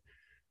dominant,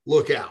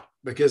 look out,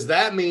 because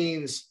that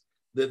means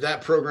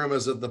that program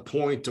is at the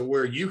point to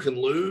where you can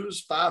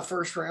lose 5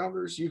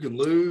 first-rounders. You can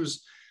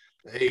lose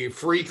a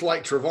freak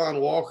like Travon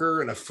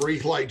Walker and a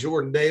freak like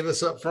Jordan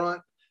Davis up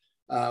front,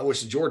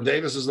 which the Jordan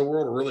Davis is the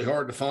world are really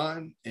hard to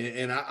find.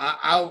 And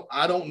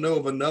I don't know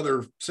of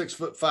another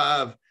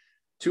 6'5",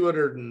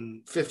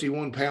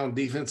 251-pound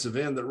defensive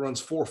end that runs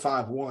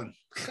 4.51.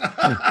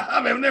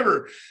 I mean, I've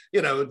never,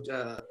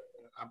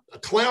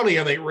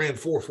 Clowney, I think, ran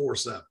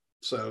 4.47.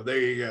 So there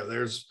you go.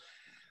 There's,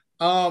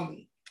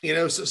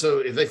 so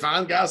if they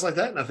find guys like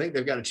that, and I think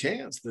they've got a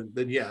chance,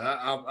 then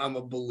yeah, I'm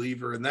a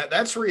believer in that.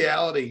 That's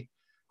reality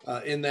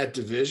in that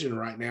division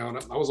right now. And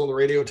I was on the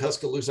radio in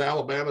Tuscaloosa,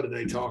 Alabama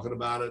today talking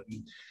about it.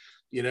 And,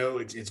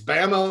 it's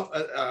Bama,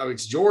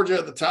 it's Georgia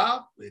at the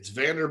top. It's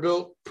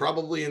Vanderbilt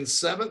probably in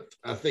 7th.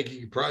 I think you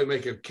could probably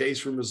make a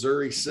case for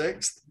Missouri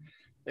 6th.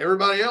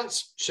 Everybody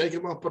else, shake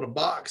them up in a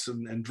box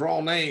and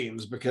draw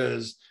names,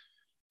 because,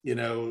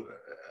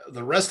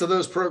 the rest of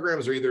those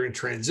programs are either in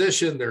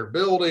transition, they're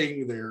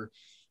building,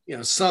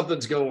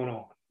 something's going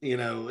on,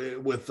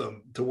 with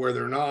them to where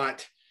they're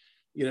not,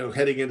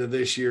 heading into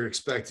this year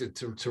expected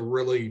to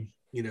really,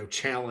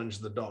 challenge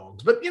the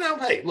Dogs. But,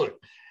 hey, look,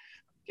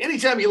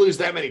 anytime you lose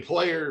that many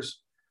players,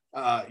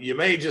 you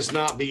may just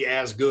not be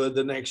as good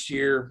the next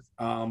year.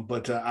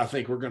 But I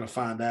think we're going to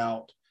find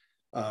out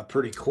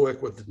pretty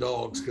quick with the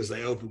Dogs, because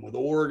they open with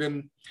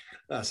Oregon.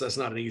 So that's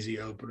not an easy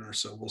opener.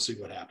 So we'll see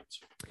what happens.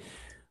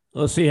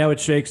 Let's see how it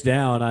shakes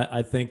down.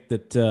 I think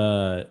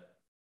that,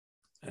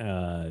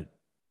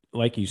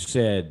 like you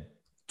said,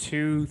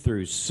 2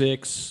 through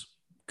 6,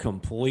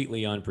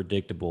 completely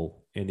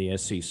unpredictable in the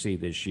SEC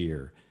this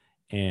year.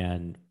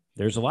 And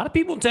there's a lot of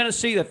people in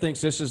Tennessee that thinks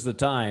this is the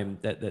time,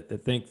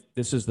 that think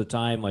this is the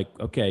time, like,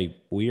 okay,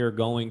 we're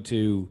going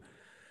to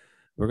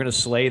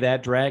slay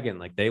that dragon.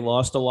 Like, they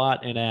lost a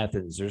lot in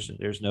Athens.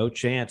 There's no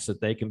chance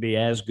that they can be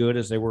as good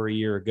as they were a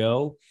year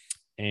ago.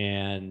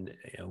 And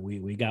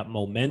we got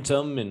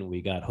momentum, and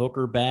we got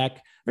Hooker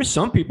back. There's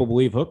some people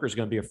believe Hooker's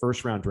going to be a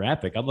first-round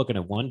draft pick. I'm looking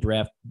at one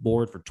draft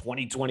board for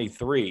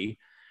 2023.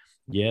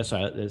 Yes,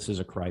 this is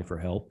a cry for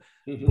help.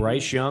 Mm-hmm.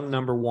 Bryce Young,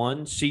 number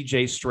 1.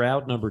 C.J.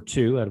 Stroud, number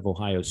 2, out of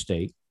Ohio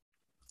State.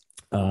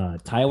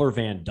 Tyler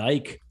Van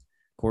Dyke,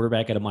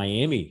 quarterback out of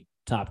Miami,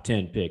 top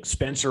 10 pick.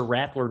 Spencer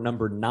Rattler,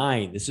 number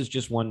 9. This is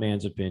just one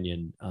man's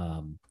opinion.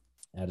 Out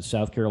of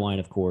South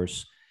Carolina, of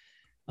course.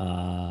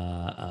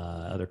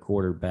 Other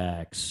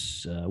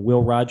quarterbacks,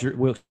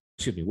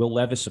 Will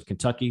Levis of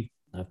Kentucky.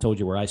 I've told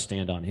you where I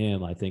stand on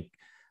him.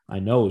 I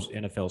know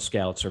NFL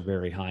scouts are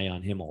very high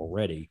on him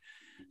already.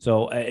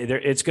 So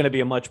it's going to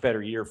be a much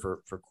better year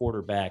for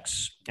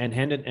quarterbacks.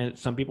 And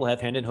some people have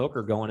Hendon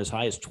Hooker going as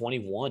high as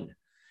 21.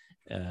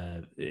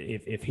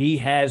 If he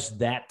has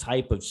that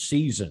type of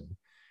season,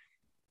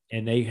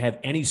 and they have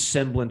any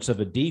semblance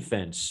of a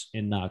defense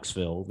in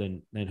Knoxville,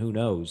 then who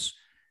knows?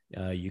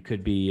 You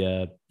could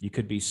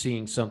be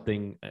seeing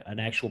something, an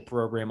actual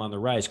program on the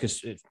rise,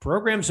 because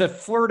programs have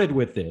flirted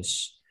with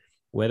this,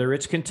 whether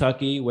it's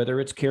Kentucky, whether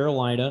it's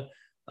Carolina,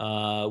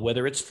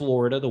 whether it's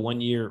Florida. The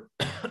 1 year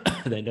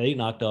that they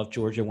knocked off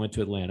Georgia, went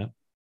to Atlanta,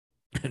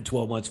 and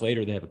 12 months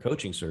later they have a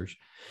coaching search.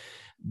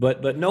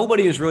 But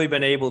nobody has really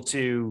been able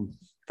to,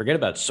 forget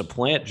about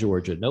supplant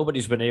Georgia.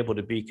 Nobody's been able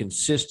to be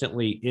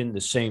consistently in the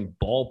same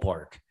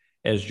ballpark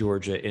as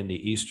Georgia in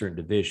the Eastern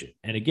Division.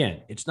 And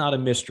again, it's not a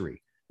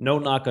mystery. No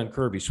knock on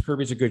Kirby. So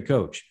Kirby's a good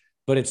coach,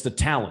 but it's the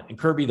talent. And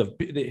Kirby,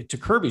 to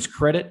Kirby's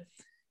credit,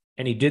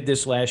 and he did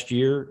this last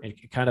year, and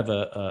kind of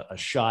a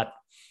shot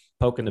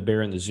poking the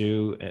bear in the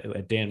zoo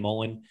at Dan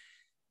Mullen.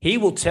 He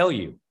will tell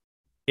you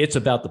it's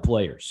about the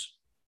players.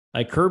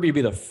 Like, Kirby will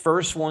be the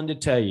first one to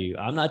tell you,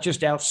 I'm not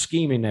just out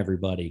scheming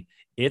everybody.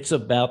 It's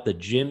about the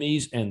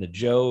Jimmies and the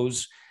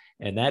Joes.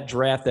 And that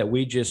draft that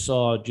we just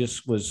saw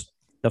just was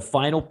the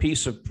final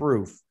piece of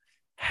proof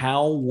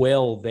how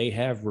well they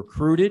have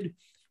recruited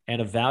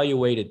and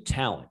evaluated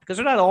talent, because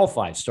they're not all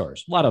 5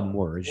 stars. A lot of them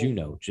were, as you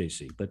know,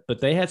 JC, but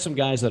they had some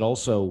guys that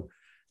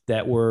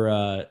that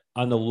were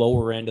on the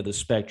lower end of the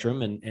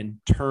spectrum and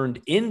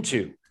turned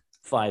into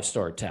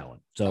 5-star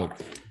talent. So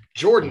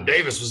Jordan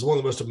Davis was one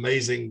of the most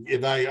amazing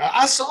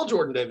I saw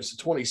Jordan Davis in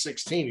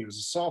 2016. He was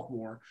a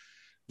sophomore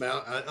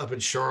up in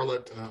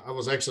Charlotte. I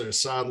was actually a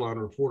sideline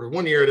reporter.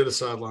 One year I did a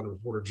sideline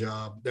reporter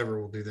job.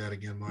 Never will do that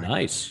again, Mike.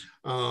 Nice.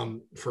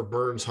 For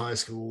Burns High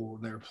School,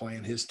 and they were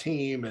playing his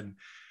team. And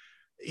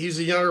he's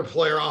a younger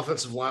player,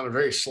 offensive lineman,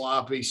 very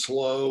sloppy,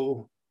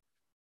 slow.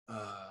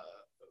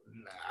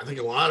 I think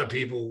a lot of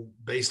people,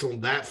 based on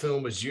that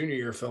film, his junior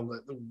year film,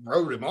 that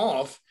wrote him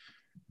off.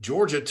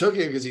 Georgia took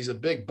him because he's a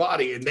big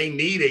body, and they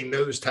need a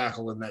nose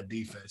tackle in that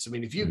defense. I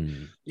mean, if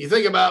you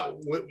think about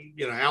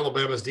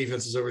Alabama's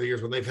defenses over the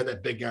years when they've had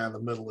that big guy in the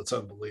middle, it's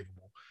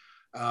unbelievable.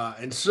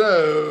 And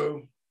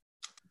so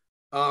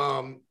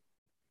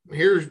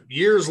here's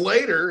years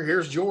later,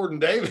 here's Jordan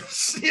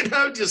Davis,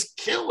 just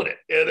killing it.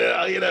 And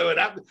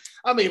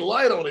I mean,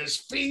 light on his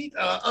feet,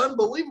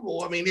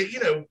 unbelievable. I mean,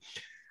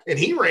 and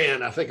he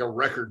ran, I think, a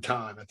record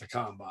time at the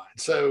combine.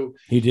 So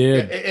he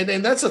did.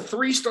 And that's a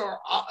 3-star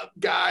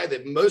guy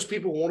that most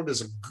people wanted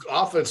as an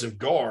offensive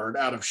guard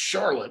out of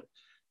Charlotte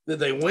that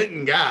they went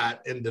and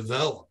got and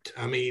developed.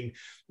 I mean,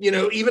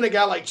 even a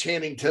guy like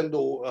Channing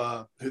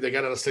Tindall, who they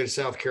got out of the state of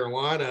South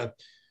Carolina,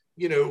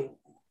 he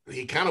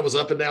kind of was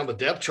up and down the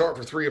depth chart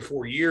for 3 or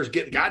 4 years,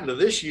 got into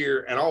this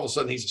year, and all of a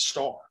sudden he's a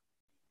star.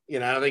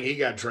 I think he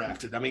got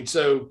drafted. I mean,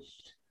 so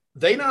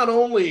they not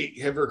only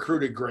have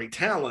recruited great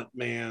talent,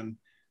 man,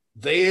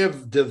 they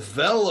have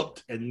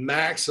developed and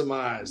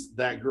maximized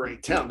that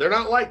great talent. They're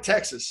not like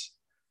Texas,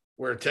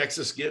 where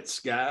Texas gets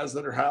guys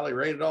that are highly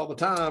rated all the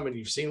time, and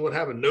you've seen what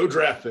happened. No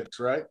draft picks,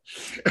 right?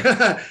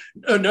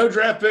 No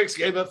draft picks,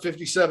 gave up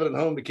 57 at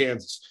home to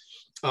Kansas.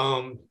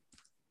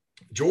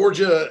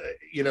 Georgia,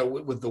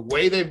 with the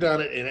way they've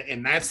done it,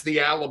 and that's the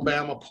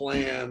Alabama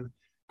plan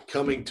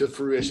coming to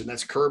fruition.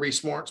 That's Kirby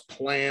Smart's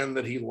plan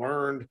that he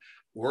learned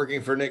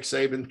working for Nick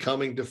Saban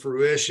coming to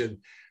fruition.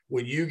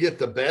 When you get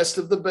the best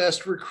of the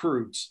best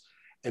recruits,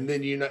 and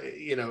then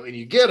and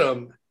you get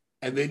them,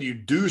 and then you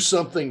do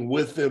something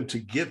with them to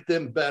get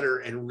them better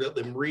and let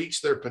them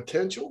reach their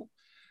potential,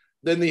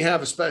 then they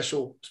have a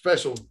special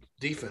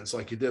defense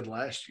like you did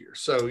last year.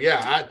 So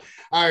yeah,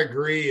 I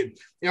agree. And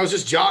I was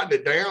just jotting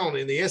it down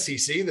in the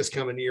SEC this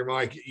coming year,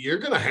 Mike. You're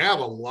going to have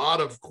a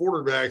lot of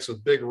quarterbacks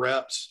with big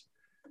reps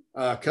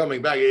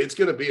coming back. It's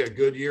going to be a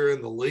good year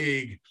in the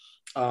league.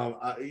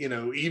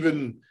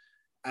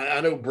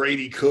 I know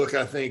Brady Cook,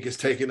 I think, is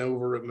taking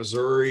over at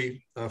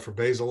Missouri for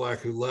Bazelak,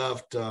 who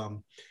left.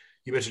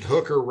 You mentioned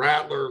Hooker,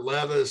 Rattler,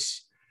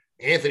 Levis.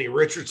 Anthony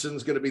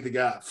Richardson's going to be the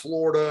guy at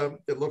Florida.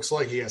 It looks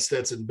like he has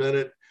Stetson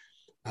Bennett.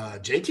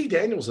 JT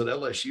Daniels at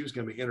LSU is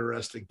going to be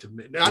interesting to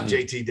me. Not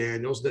JT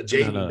Daniels,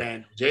 Jaden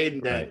Daniels.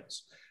 Jaden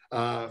Daniels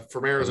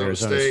from Arizona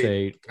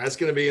State. That's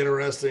going to be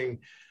interesting.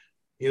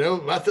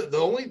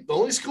 The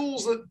only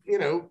schools that,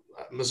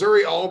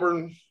 Missouri,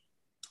 Auburn,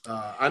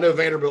 I know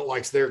Vanderbilt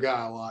likes their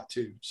guy a lot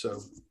too.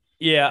 So,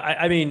 yeah,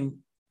 I mean,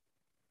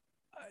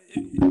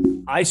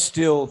 I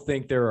still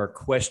think there are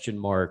question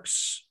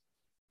marks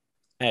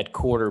at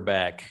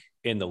quarterback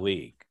in the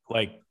league.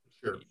 Like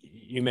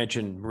you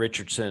mentioned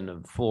Richardson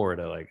of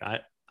Florida. Like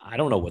I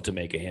don't know what to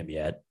make of him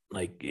yet.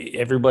 Like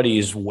everybody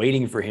is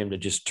waiting for him to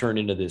just turn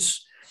into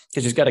this,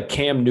 because he's got a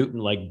Cam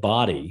Newton-like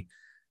body,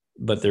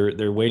 but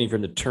they're waiting for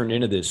him to turn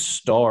into this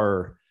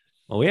star.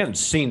 Well, we haven't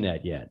seen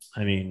that yet.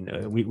 I mean,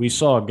 we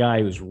saw a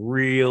guy who's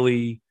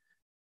really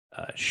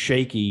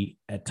shaky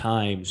at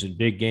times in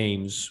big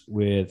games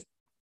with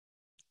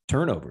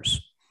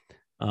turnovers.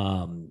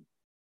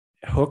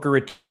 Hooker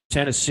at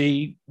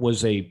Tennessee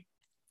was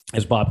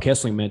as Bob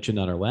Kessling mentioned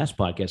on our last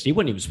podcast, he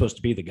wasn't even supposed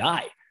to be the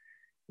guy,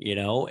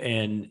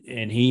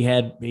 and he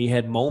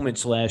had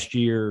moments last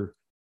year.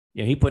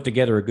 He put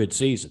together a good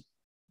season.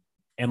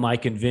 Am I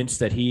convinced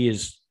that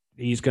he's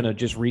going to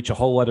just reach a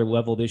whole other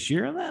level this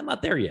year? I'm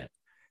not there yet.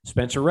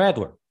 Spencer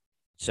Rattler,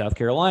 South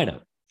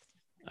Carolina,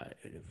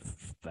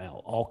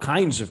 all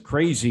kinds of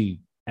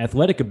crazy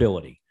athletic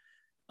ability.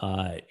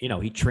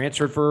 He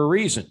transferred for a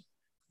reason.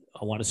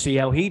 I want to see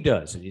how he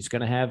does, and he's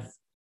going to have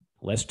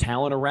less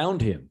talent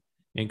around him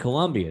in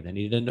Columbia than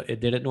he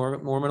did at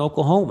Norman,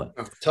 Oklahoma.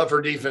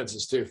 Tougher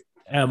defenses too.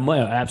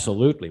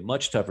 Absolutely,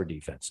 much tougher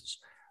defenses.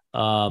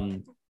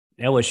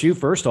 LSU,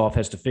 first off,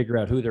 has to figure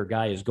out who their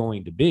guy is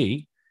going to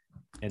be,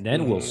 and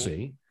then we'll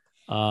see.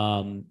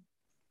 I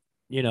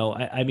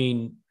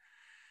mean,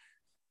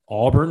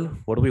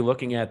 Auburn, what are we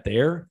looking at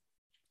there?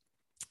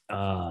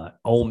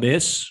 Ole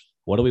Miss,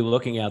 what are we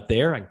looking at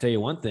there? I can tell you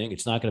one thing,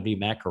 it's not going to be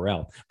Matt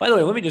Corral. By the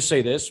way, let me just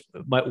say this,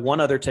 one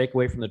other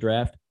takeaway from the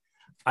draft.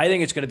 I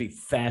think it's going to be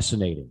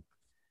fascinating.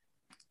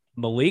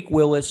 Malik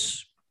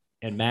Willis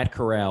and Matt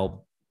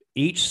Corral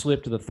each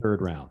slipped to the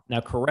third round. Now,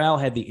 Corral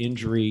had the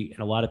injury, and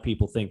a lot of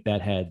people think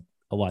that had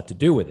a lot to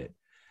do with it.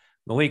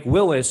 Malik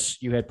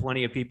Willis, you had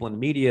plenty of people in the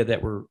media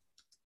that were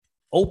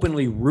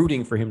openly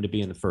rooting for him to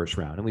be in the first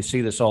round. And we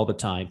see this all the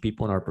time.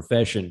 People in our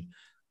profession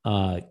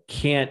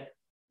can't,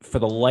 for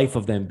the life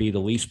of them, be the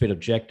least bit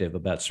objective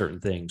about certain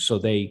things. So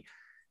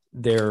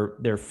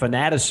their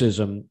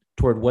fanaticism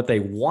toward what they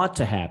want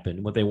to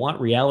happen, what they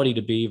want reality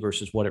to be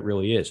versus what it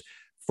really is.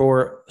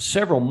 For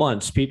several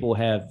months, people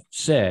have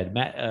said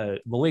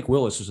Malik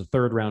Willis is a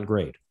third round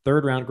grade.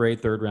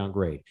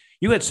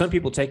 You had some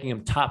people taking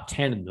him top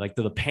 10, like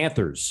the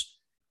Panthers,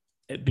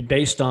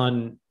 based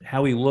on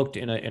how he looked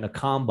in a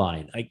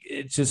combine. Like,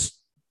 it's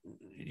just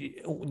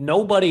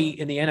nobody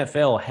in the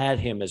NFL had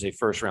him as a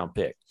first round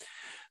pick.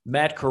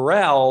 Matt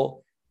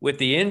Corral, with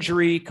the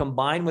injury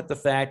combined with the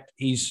fact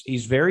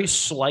he's very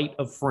slight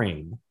of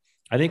frame,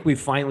 I think we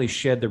finally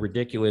shed the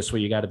ridiculous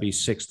where you got to be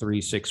 6'3",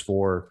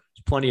 6'4".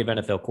 There's plenty of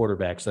NFL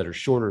quarterbacks that are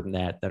shorter than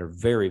that are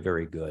very,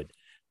 very good.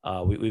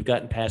 We've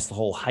gotten past the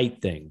whole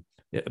height thing.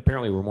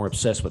 Apparently, we're more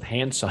obsessed with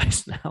hand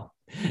size now,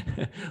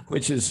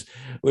 which is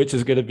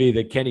going to be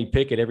the Kenny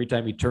Pickett every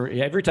time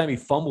he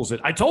fumbles it.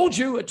 I told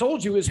you,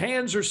 his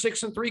hands are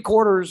 6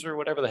 3/4 or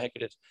whatever the heck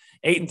it is,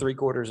 8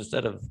 3/4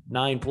 instead of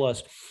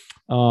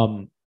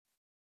 9+.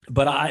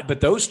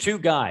 But those two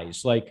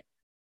guys, like,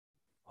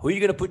 who are you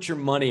going to put your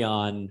money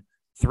on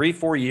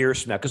 3-4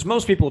 years from now? Because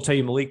most people will tell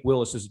you Malik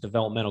Willis is a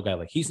developmental guy.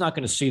 Like, he's not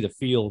going to see the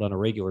field on a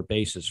regular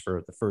basis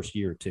for the first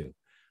year or two,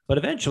 but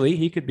eventually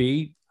he could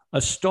be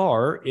a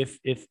star if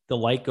the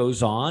light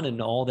goes on and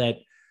all that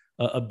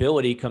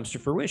ability comes to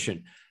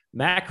fruition.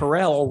 Matt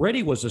Corral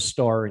already was a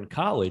star in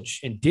college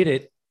and did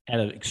it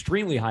at an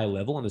extremely high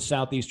level in the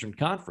Southeastern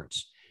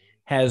Conference.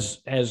 Has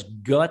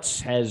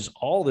guts, has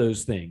all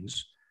those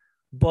things,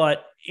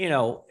 but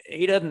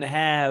he doesn't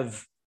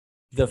have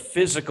the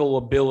physical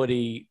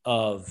ability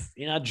of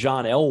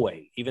John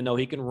Elway, even though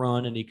he can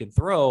run and he can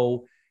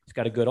throw. He's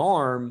got a good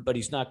arm, but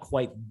he's not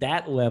quite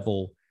that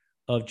level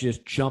of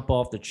just jump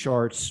off the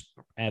charts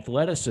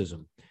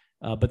athleticism.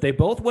 But they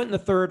both went in the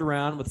third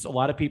round with a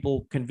lot of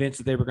people convinced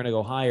that they were going to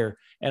go higher.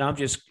 And I'm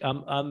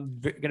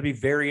going to be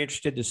very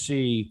interested to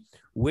see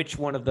which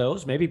one of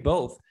those, maybe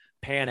both,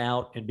 pan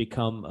out and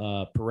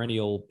become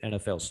perennial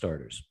NFL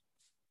starters.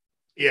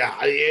 Yeah,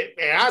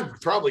 I'd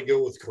probably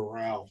go with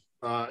Corral.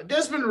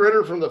 Desmond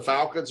Ridder from the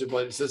Falcons, who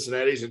played in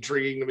Cincinnati, is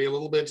intriguing to me a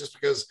little bit just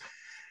because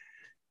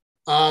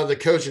the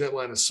coach in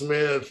Atlanta,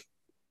 Smith,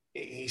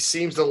 he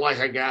seems to like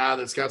a guy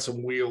that's got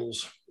some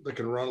wheels that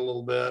can run a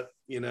little bit,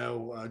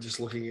 just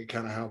looking at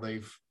kind of how they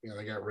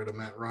got rid of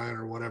Matt Ryan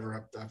or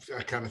whatever.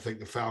 I kind of think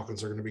the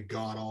Falcons are going to be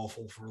god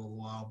awful for a little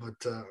while, but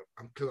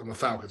because I'm a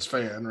Falcons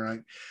fan,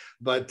 right?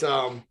 But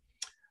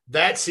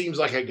that seems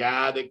like a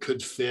guy that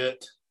could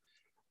fit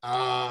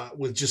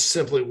with just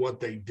simply what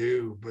they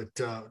do. But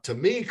to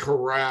me,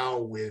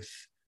 Corral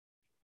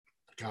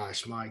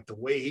Mike, the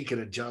way he can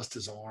adjust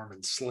his arm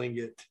and sling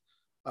it,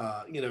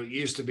 it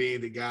used to be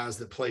the guys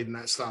that played in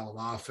that style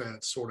of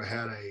offense sort of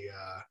had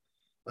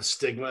a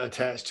stigma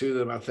attached to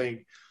them. I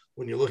think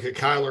when you look at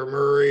Kyler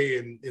Murray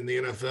in the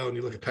NFL and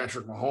you look at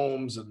Patrick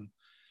Mahomes and,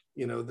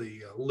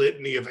 the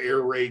litany of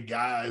air raid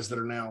guys that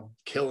are now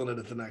killing it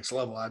at the next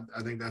level,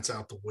 I think that's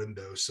out the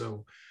window.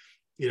 So,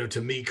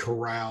 to me,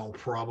 Corral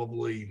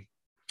probably,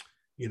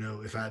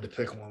 if I had to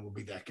pick one, would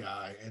be that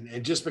guy.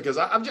 And just because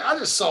I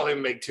just saw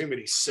him make too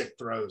many sick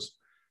throws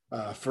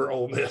for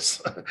Ole Miss.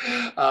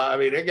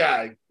 That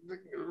guy,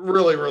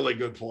 really, really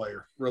good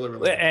player. Really,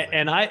 really good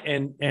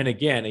player. And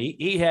again,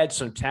 he had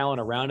some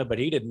talent around him, but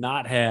he did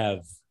not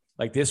have,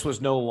 like, this was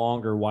no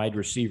longer wide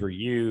receiver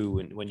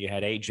and when you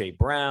had A.J.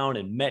 Brown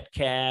and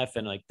Metcalf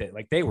and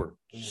they were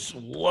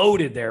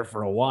loaded there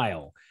for a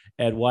while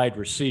at wide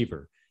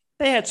receiver.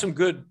 They had some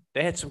good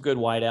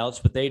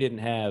wideouts, but they didn't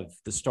have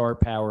the star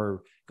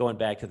power going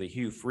back to the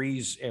Hugh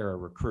Freeze era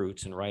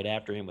recruits and right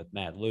after him with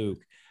Matt Luke.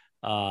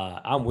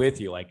 I'm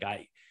with you. Like,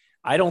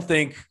 I don't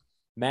think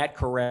Matt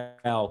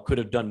Corral could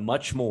have done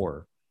much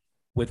more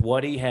with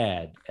what he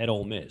had at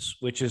Ole Miss,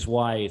 which is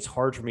why it's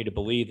hard for me to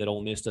believe that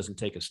Ole Miss doesn't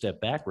take a step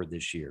backward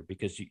this year,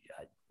 because you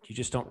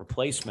just don't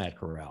replace Matt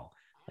Corral.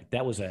 Like,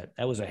 that was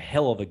a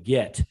hell of a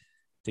get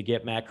to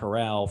get Matt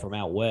Corral from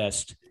out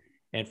west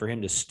and for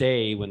him to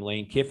stay when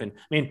Lane Kiffin,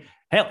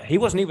 hell, he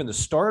wasn't even the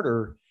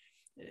starter.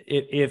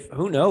 If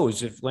who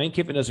knows, if Lane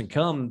Kiffin doesn't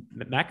come,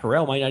 Matt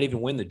Corral might not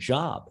even win the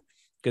job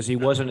because he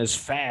wasn't as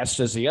fast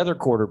as the other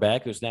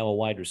quarterback who's now a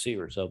wide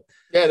receiver. So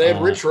yeah, they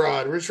had Rich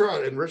Rod was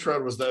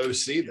the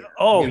OC there.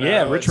 Oh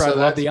yeah, Rich Rod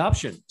loved the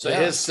option. So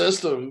his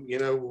system,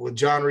 with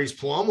John Reese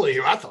Plumlee,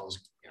 who I thought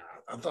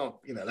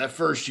that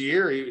first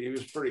year he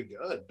was pretty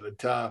good.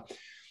 But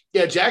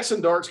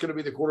Jackson Dart's going to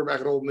be the quarterback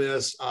at Ole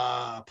Miss.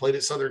 Played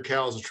at Southern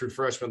Cal as a true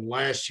freshman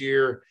last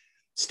year.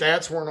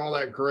 Stats weren't all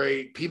that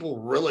great. People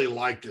really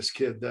like this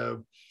kid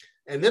though.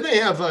 And then they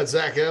have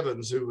Zach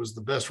Evans, who was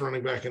the best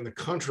running back in the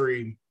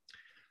country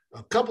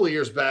a couple of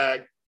years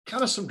back.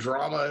 Kind of some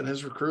drama in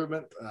his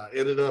recruitment.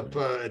 Ended up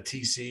at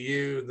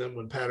TCU. Then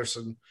when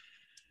Patterson,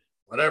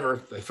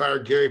 they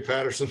fired Gary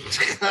Patterson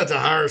to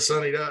hire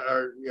Sonny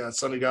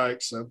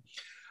Dykes. So,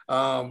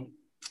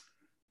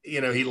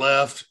 he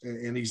left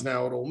and he's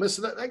now at Ole Miss.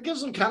 So that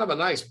gives him kind of a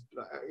nice,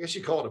 I guess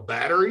you call it a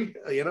battery,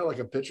 like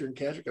a pitcher and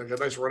catcher, like a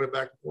nice running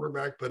back,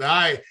 quarterback. But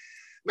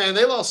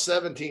they lost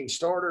 17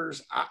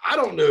 starters. I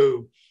don't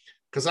know,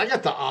 because I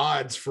got the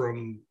odds for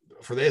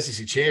the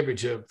SEC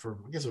championship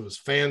from, I guess it was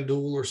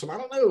FanDuel or something.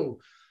 I don't know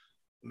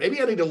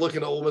maybe I need to look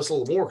into Ole Miss a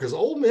little more, because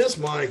Ole Miss,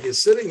 Mike,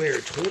 is sitting there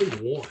at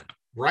 21,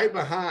 right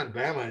behind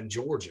Bama and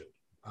Georgia,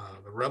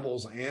 the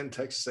Rebels and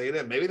Texas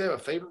A&M. Maybe they have a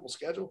favorable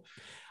schedule.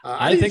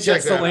 I think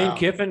that's the Lane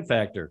Kiffin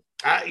factor.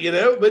 But he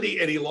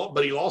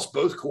lost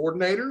both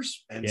coordinators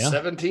and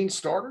 17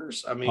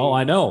 starters. I mean,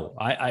 I know.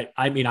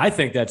 I mean, I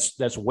think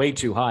that's way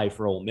too high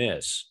for Ole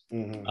Miss.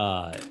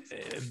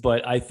 Mm-hmm.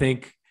 But I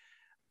think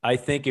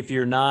if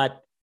you're not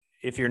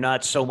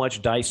so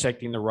much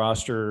dissecting the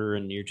roster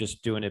and you're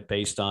just doing it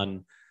based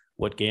on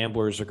what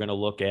gamblers are going to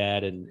look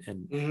at and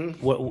mm-hmm.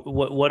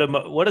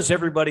 what does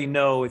everybody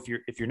know? If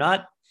you're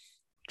not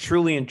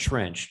truly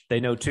entrenched, they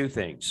know two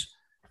things.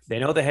 They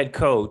know the head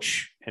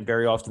coach, and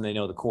very often they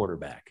know the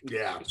quarterback.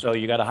 Yeah. So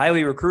you got a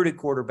highly recruited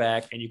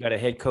quarterback, and you got a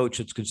head coach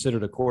that's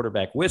considered a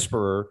quarterback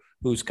whisperer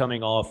who's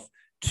coming off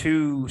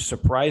 2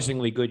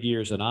 surprisingly good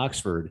years in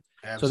Oxford.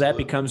 Absolutely. So that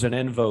becomes an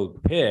en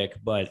vogue pick.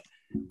 But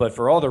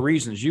for all the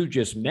reasons you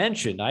just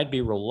mentioned, I'd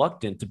be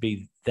reluctant to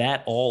be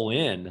that all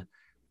in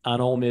on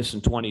Ole Miss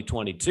in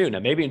 2022. Now,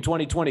 maybe in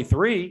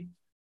 2023,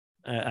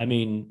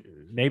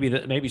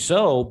 maybe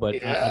so, but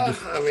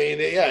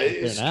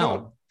it's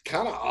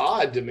kind of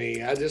odd to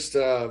me. I just,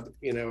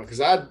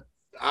 because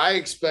I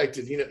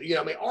expected,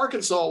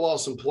 Arkansas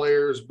lost some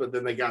players, but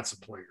then they got some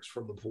players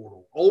from the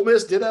portal. Ole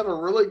Miss did have a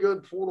really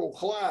good portal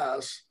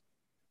class,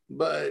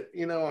 but,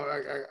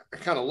 I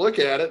kind of look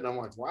at it and I'm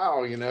like,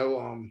 wow,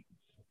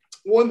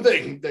 one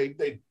thing they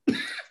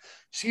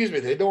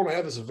they don't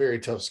have is a very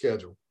tough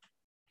schedule.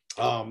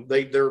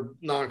 They're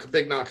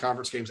big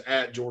non-conference games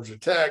at Georgia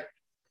Tech.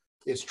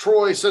 It's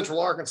Troy, Central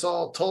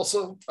Arkansas,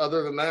 Tulsa.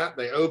 Other than that,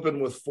 they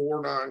open with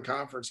 4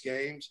 non-conference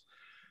games,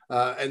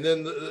 and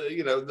then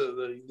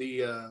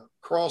the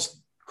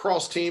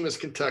cross team is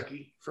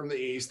Kentucky from the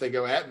East. They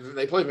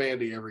play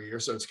Vandy every year,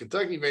 so it's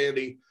Kentucky,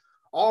 Vandy,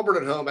 Auburn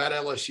at home, at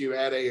LSU,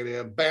 at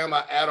A&M,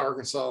 Bama, at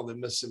Arkansas, and then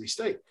Mississippi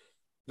State.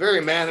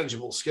 Very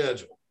manageable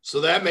schedule,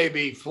 so that may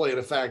be playing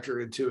a factor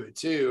into it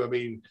too. I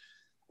mean,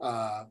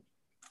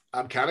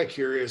 I'm kind of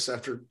curious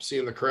after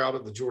seeing the crowd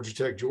at the Georgia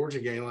Tech-Georgia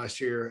game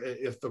last year,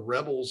 if the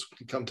Rebels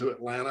can come to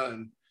Atlanta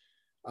and,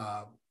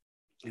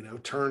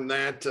 turn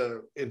that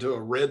into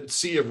a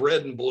sea of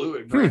red and blue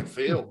at Grant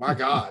Field. My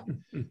God,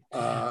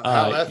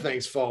 how that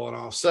thing's falling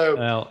off.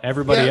 So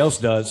everybody else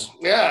does.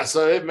 Yeah.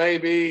 So it may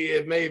be,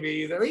 I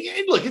mean,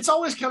 look, it's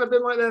always kind of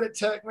been like that at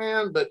Tech,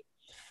 man. But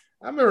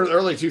I remember in the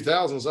early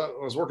 2000s, I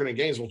was working in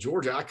Gainesville,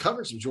 Georgia. I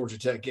covered some Georgia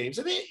Tech games.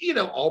 And,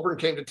 Auburn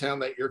came to town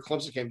that year.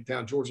 Clemson came to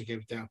town. Georgia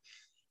came to town.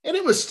 And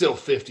it was still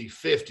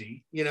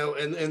 50-50,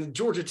 and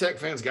Georgia Tech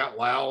fans got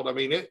loud. I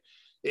mean,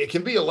 it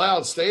can be a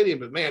loud stadium,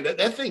 but man,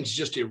 that thing's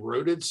just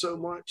eroded so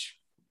much.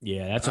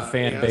 Yeah, that's a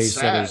fan base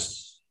that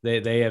is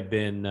they have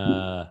been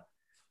I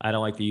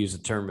don't like to use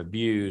the term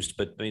abused,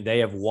 but I mean they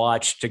have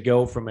watched to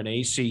go from an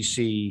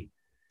ACC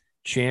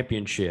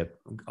championship,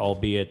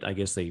 albeit I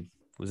guess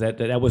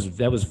that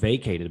was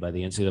vacated by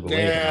the NCAA, if I'm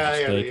not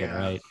mistaken,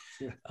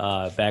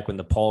 right? Back when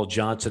the Paul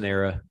Johnson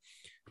era.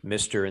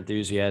 Mr.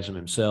 Enthusiasm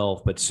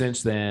himself, but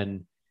since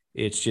then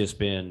it's just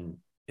been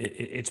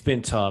it's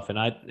been tough. And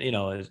I,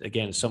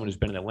 as someone who's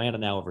been in Atlanta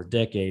now over a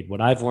decade,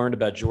 what I've learned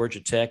about Georgia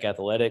Tech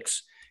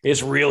athletics,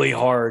 it's really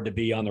hard to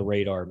be on the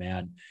radar,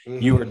 man.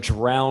 Mm-hmm. You are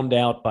drowned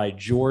out by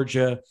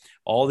Georgia,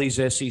 all these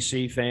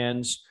SEC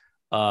fans,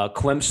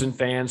 Clemson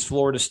fans,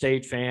 Florida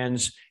State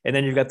fans, and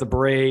then you've got the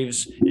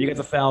Braves, and you got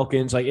the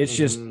Falcons. Like it's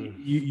just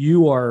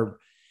you are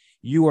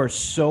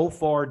so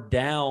far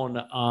down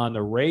on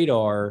the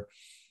radar.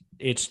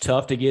 It's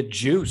tough to get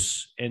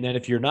juice. And then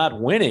if you're not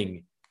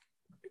winning,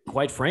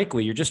 quite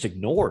frankly, you're just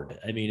ignored.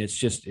 I mean, it's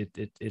just,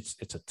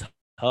 it's a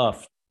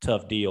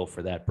tough deal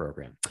for that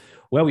program.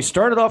 Well, we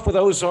started off with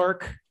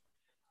Ozark.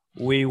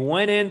 We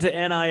went into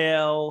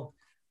NIL.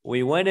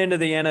 We went into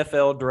the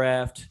NFL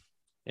draft.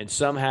 And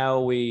somehow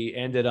we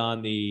ended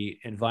on the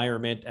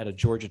environment at a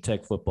Georgia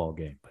Tech football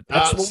game. But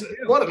that's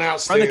what an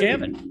outstanding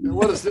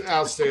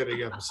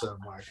episode,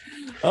 Mike.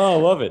 Oh,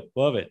 love it.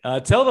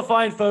 Tell the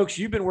fine folks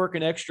you've been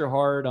working extra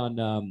hard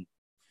on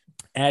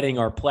adding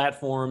our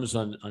platforms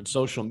on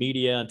social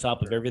media on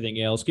top of everything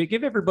else.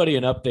 Give everybody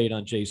an update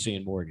on JC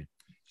and Morgan.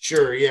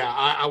 Sure. Yeah,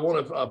 I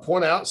want to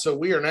point out. So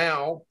we are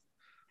now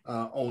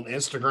on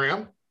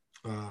Instagram.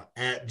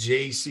 At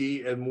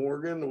JC and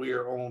Morgan. We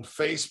are on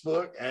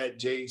Facebook at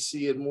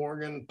JC and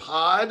Morgan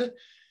Pod.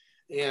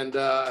 And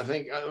I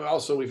think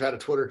also we've had a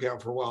Twitter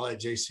account for a while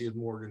at JC and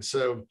Morgan.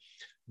 So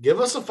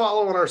give us a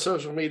follow on our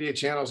social media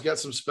channels. Got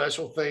some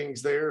special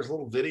things there. There's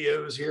little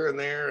videos here and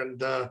there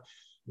and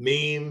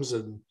memes.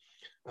 And,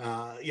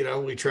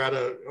 we try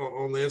to,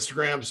 on the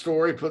Instagram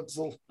story, put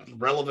some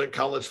relevant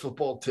college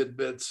football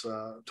tidbits,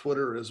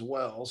 Twitter as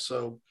well.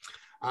 So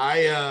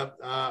I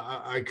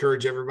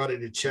encourage everybody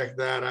to check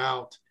that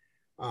out.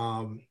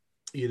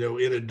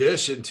 In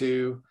addition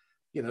to,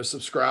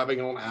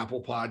 subscribing on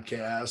Apple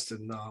Podcast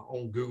and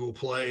on Google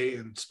Play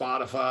and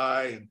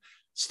Spotify and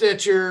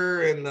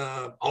Stitcher and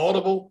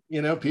Audible.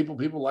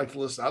 People like to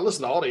listen. I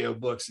listen to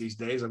audiobooks these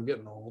days. I'm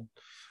getting old.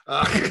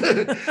 But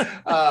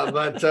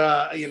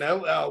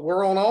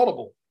we're on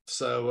Audible.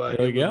 So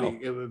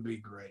it would be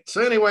great.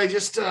 So anyway,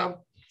 just hit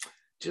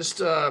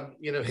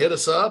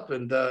us up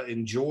and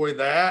enjoy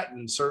that.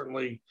 And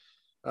certainly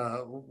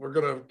we're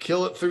going to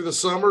kill it through the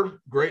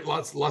summer.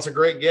 Lots of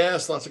great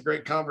guests, lots of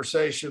great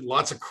conversation,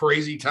 lots of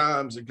crazy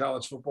times in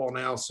college football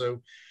now.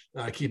 So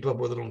keep up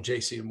with it on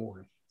JC and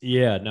Morgan.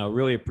 Yeah, no,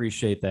 really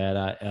appreciate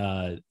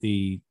that.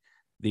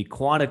 The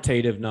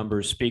quantitative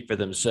numbers speak for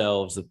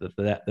themselves,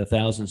 the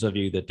thousands of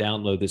you that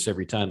download this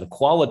every time. The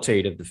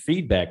qualitative, the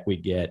feedback we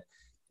get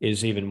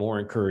is even more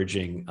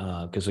encouraging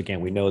because, again,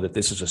 we know that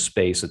this is a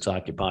space that's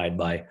occupied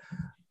by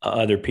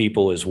other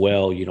people as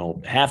well. You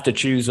don't have to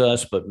choose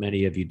us, but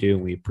many of you do,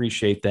 and we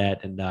appreciate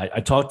that. And I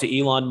talked to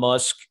Elon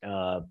Musk.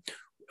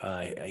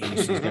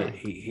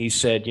 He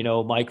said,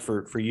 Mike,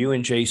 for you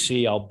and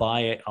JC, I'll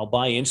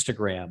buy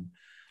Instagram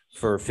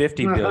for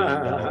 $50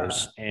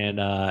 billion,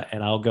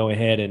 and I'll go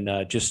ahead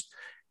and just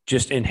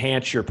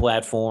enhance your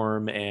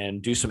platform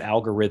and do some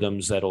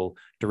algorithms that'll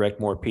direct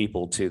more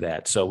people to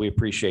that. So we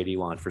appreciate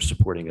Elon for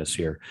supporting us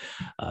here.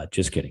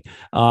 Just kidding.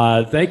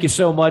 Thank you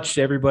so much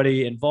to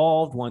everybody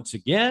involved once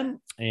again.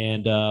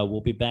 And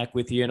we'll be back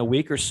with you in a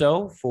week or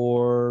so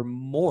for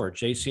more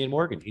JC and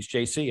Morgan. He's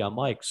JC. I'm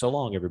Mike. So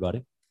long,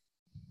 everybody.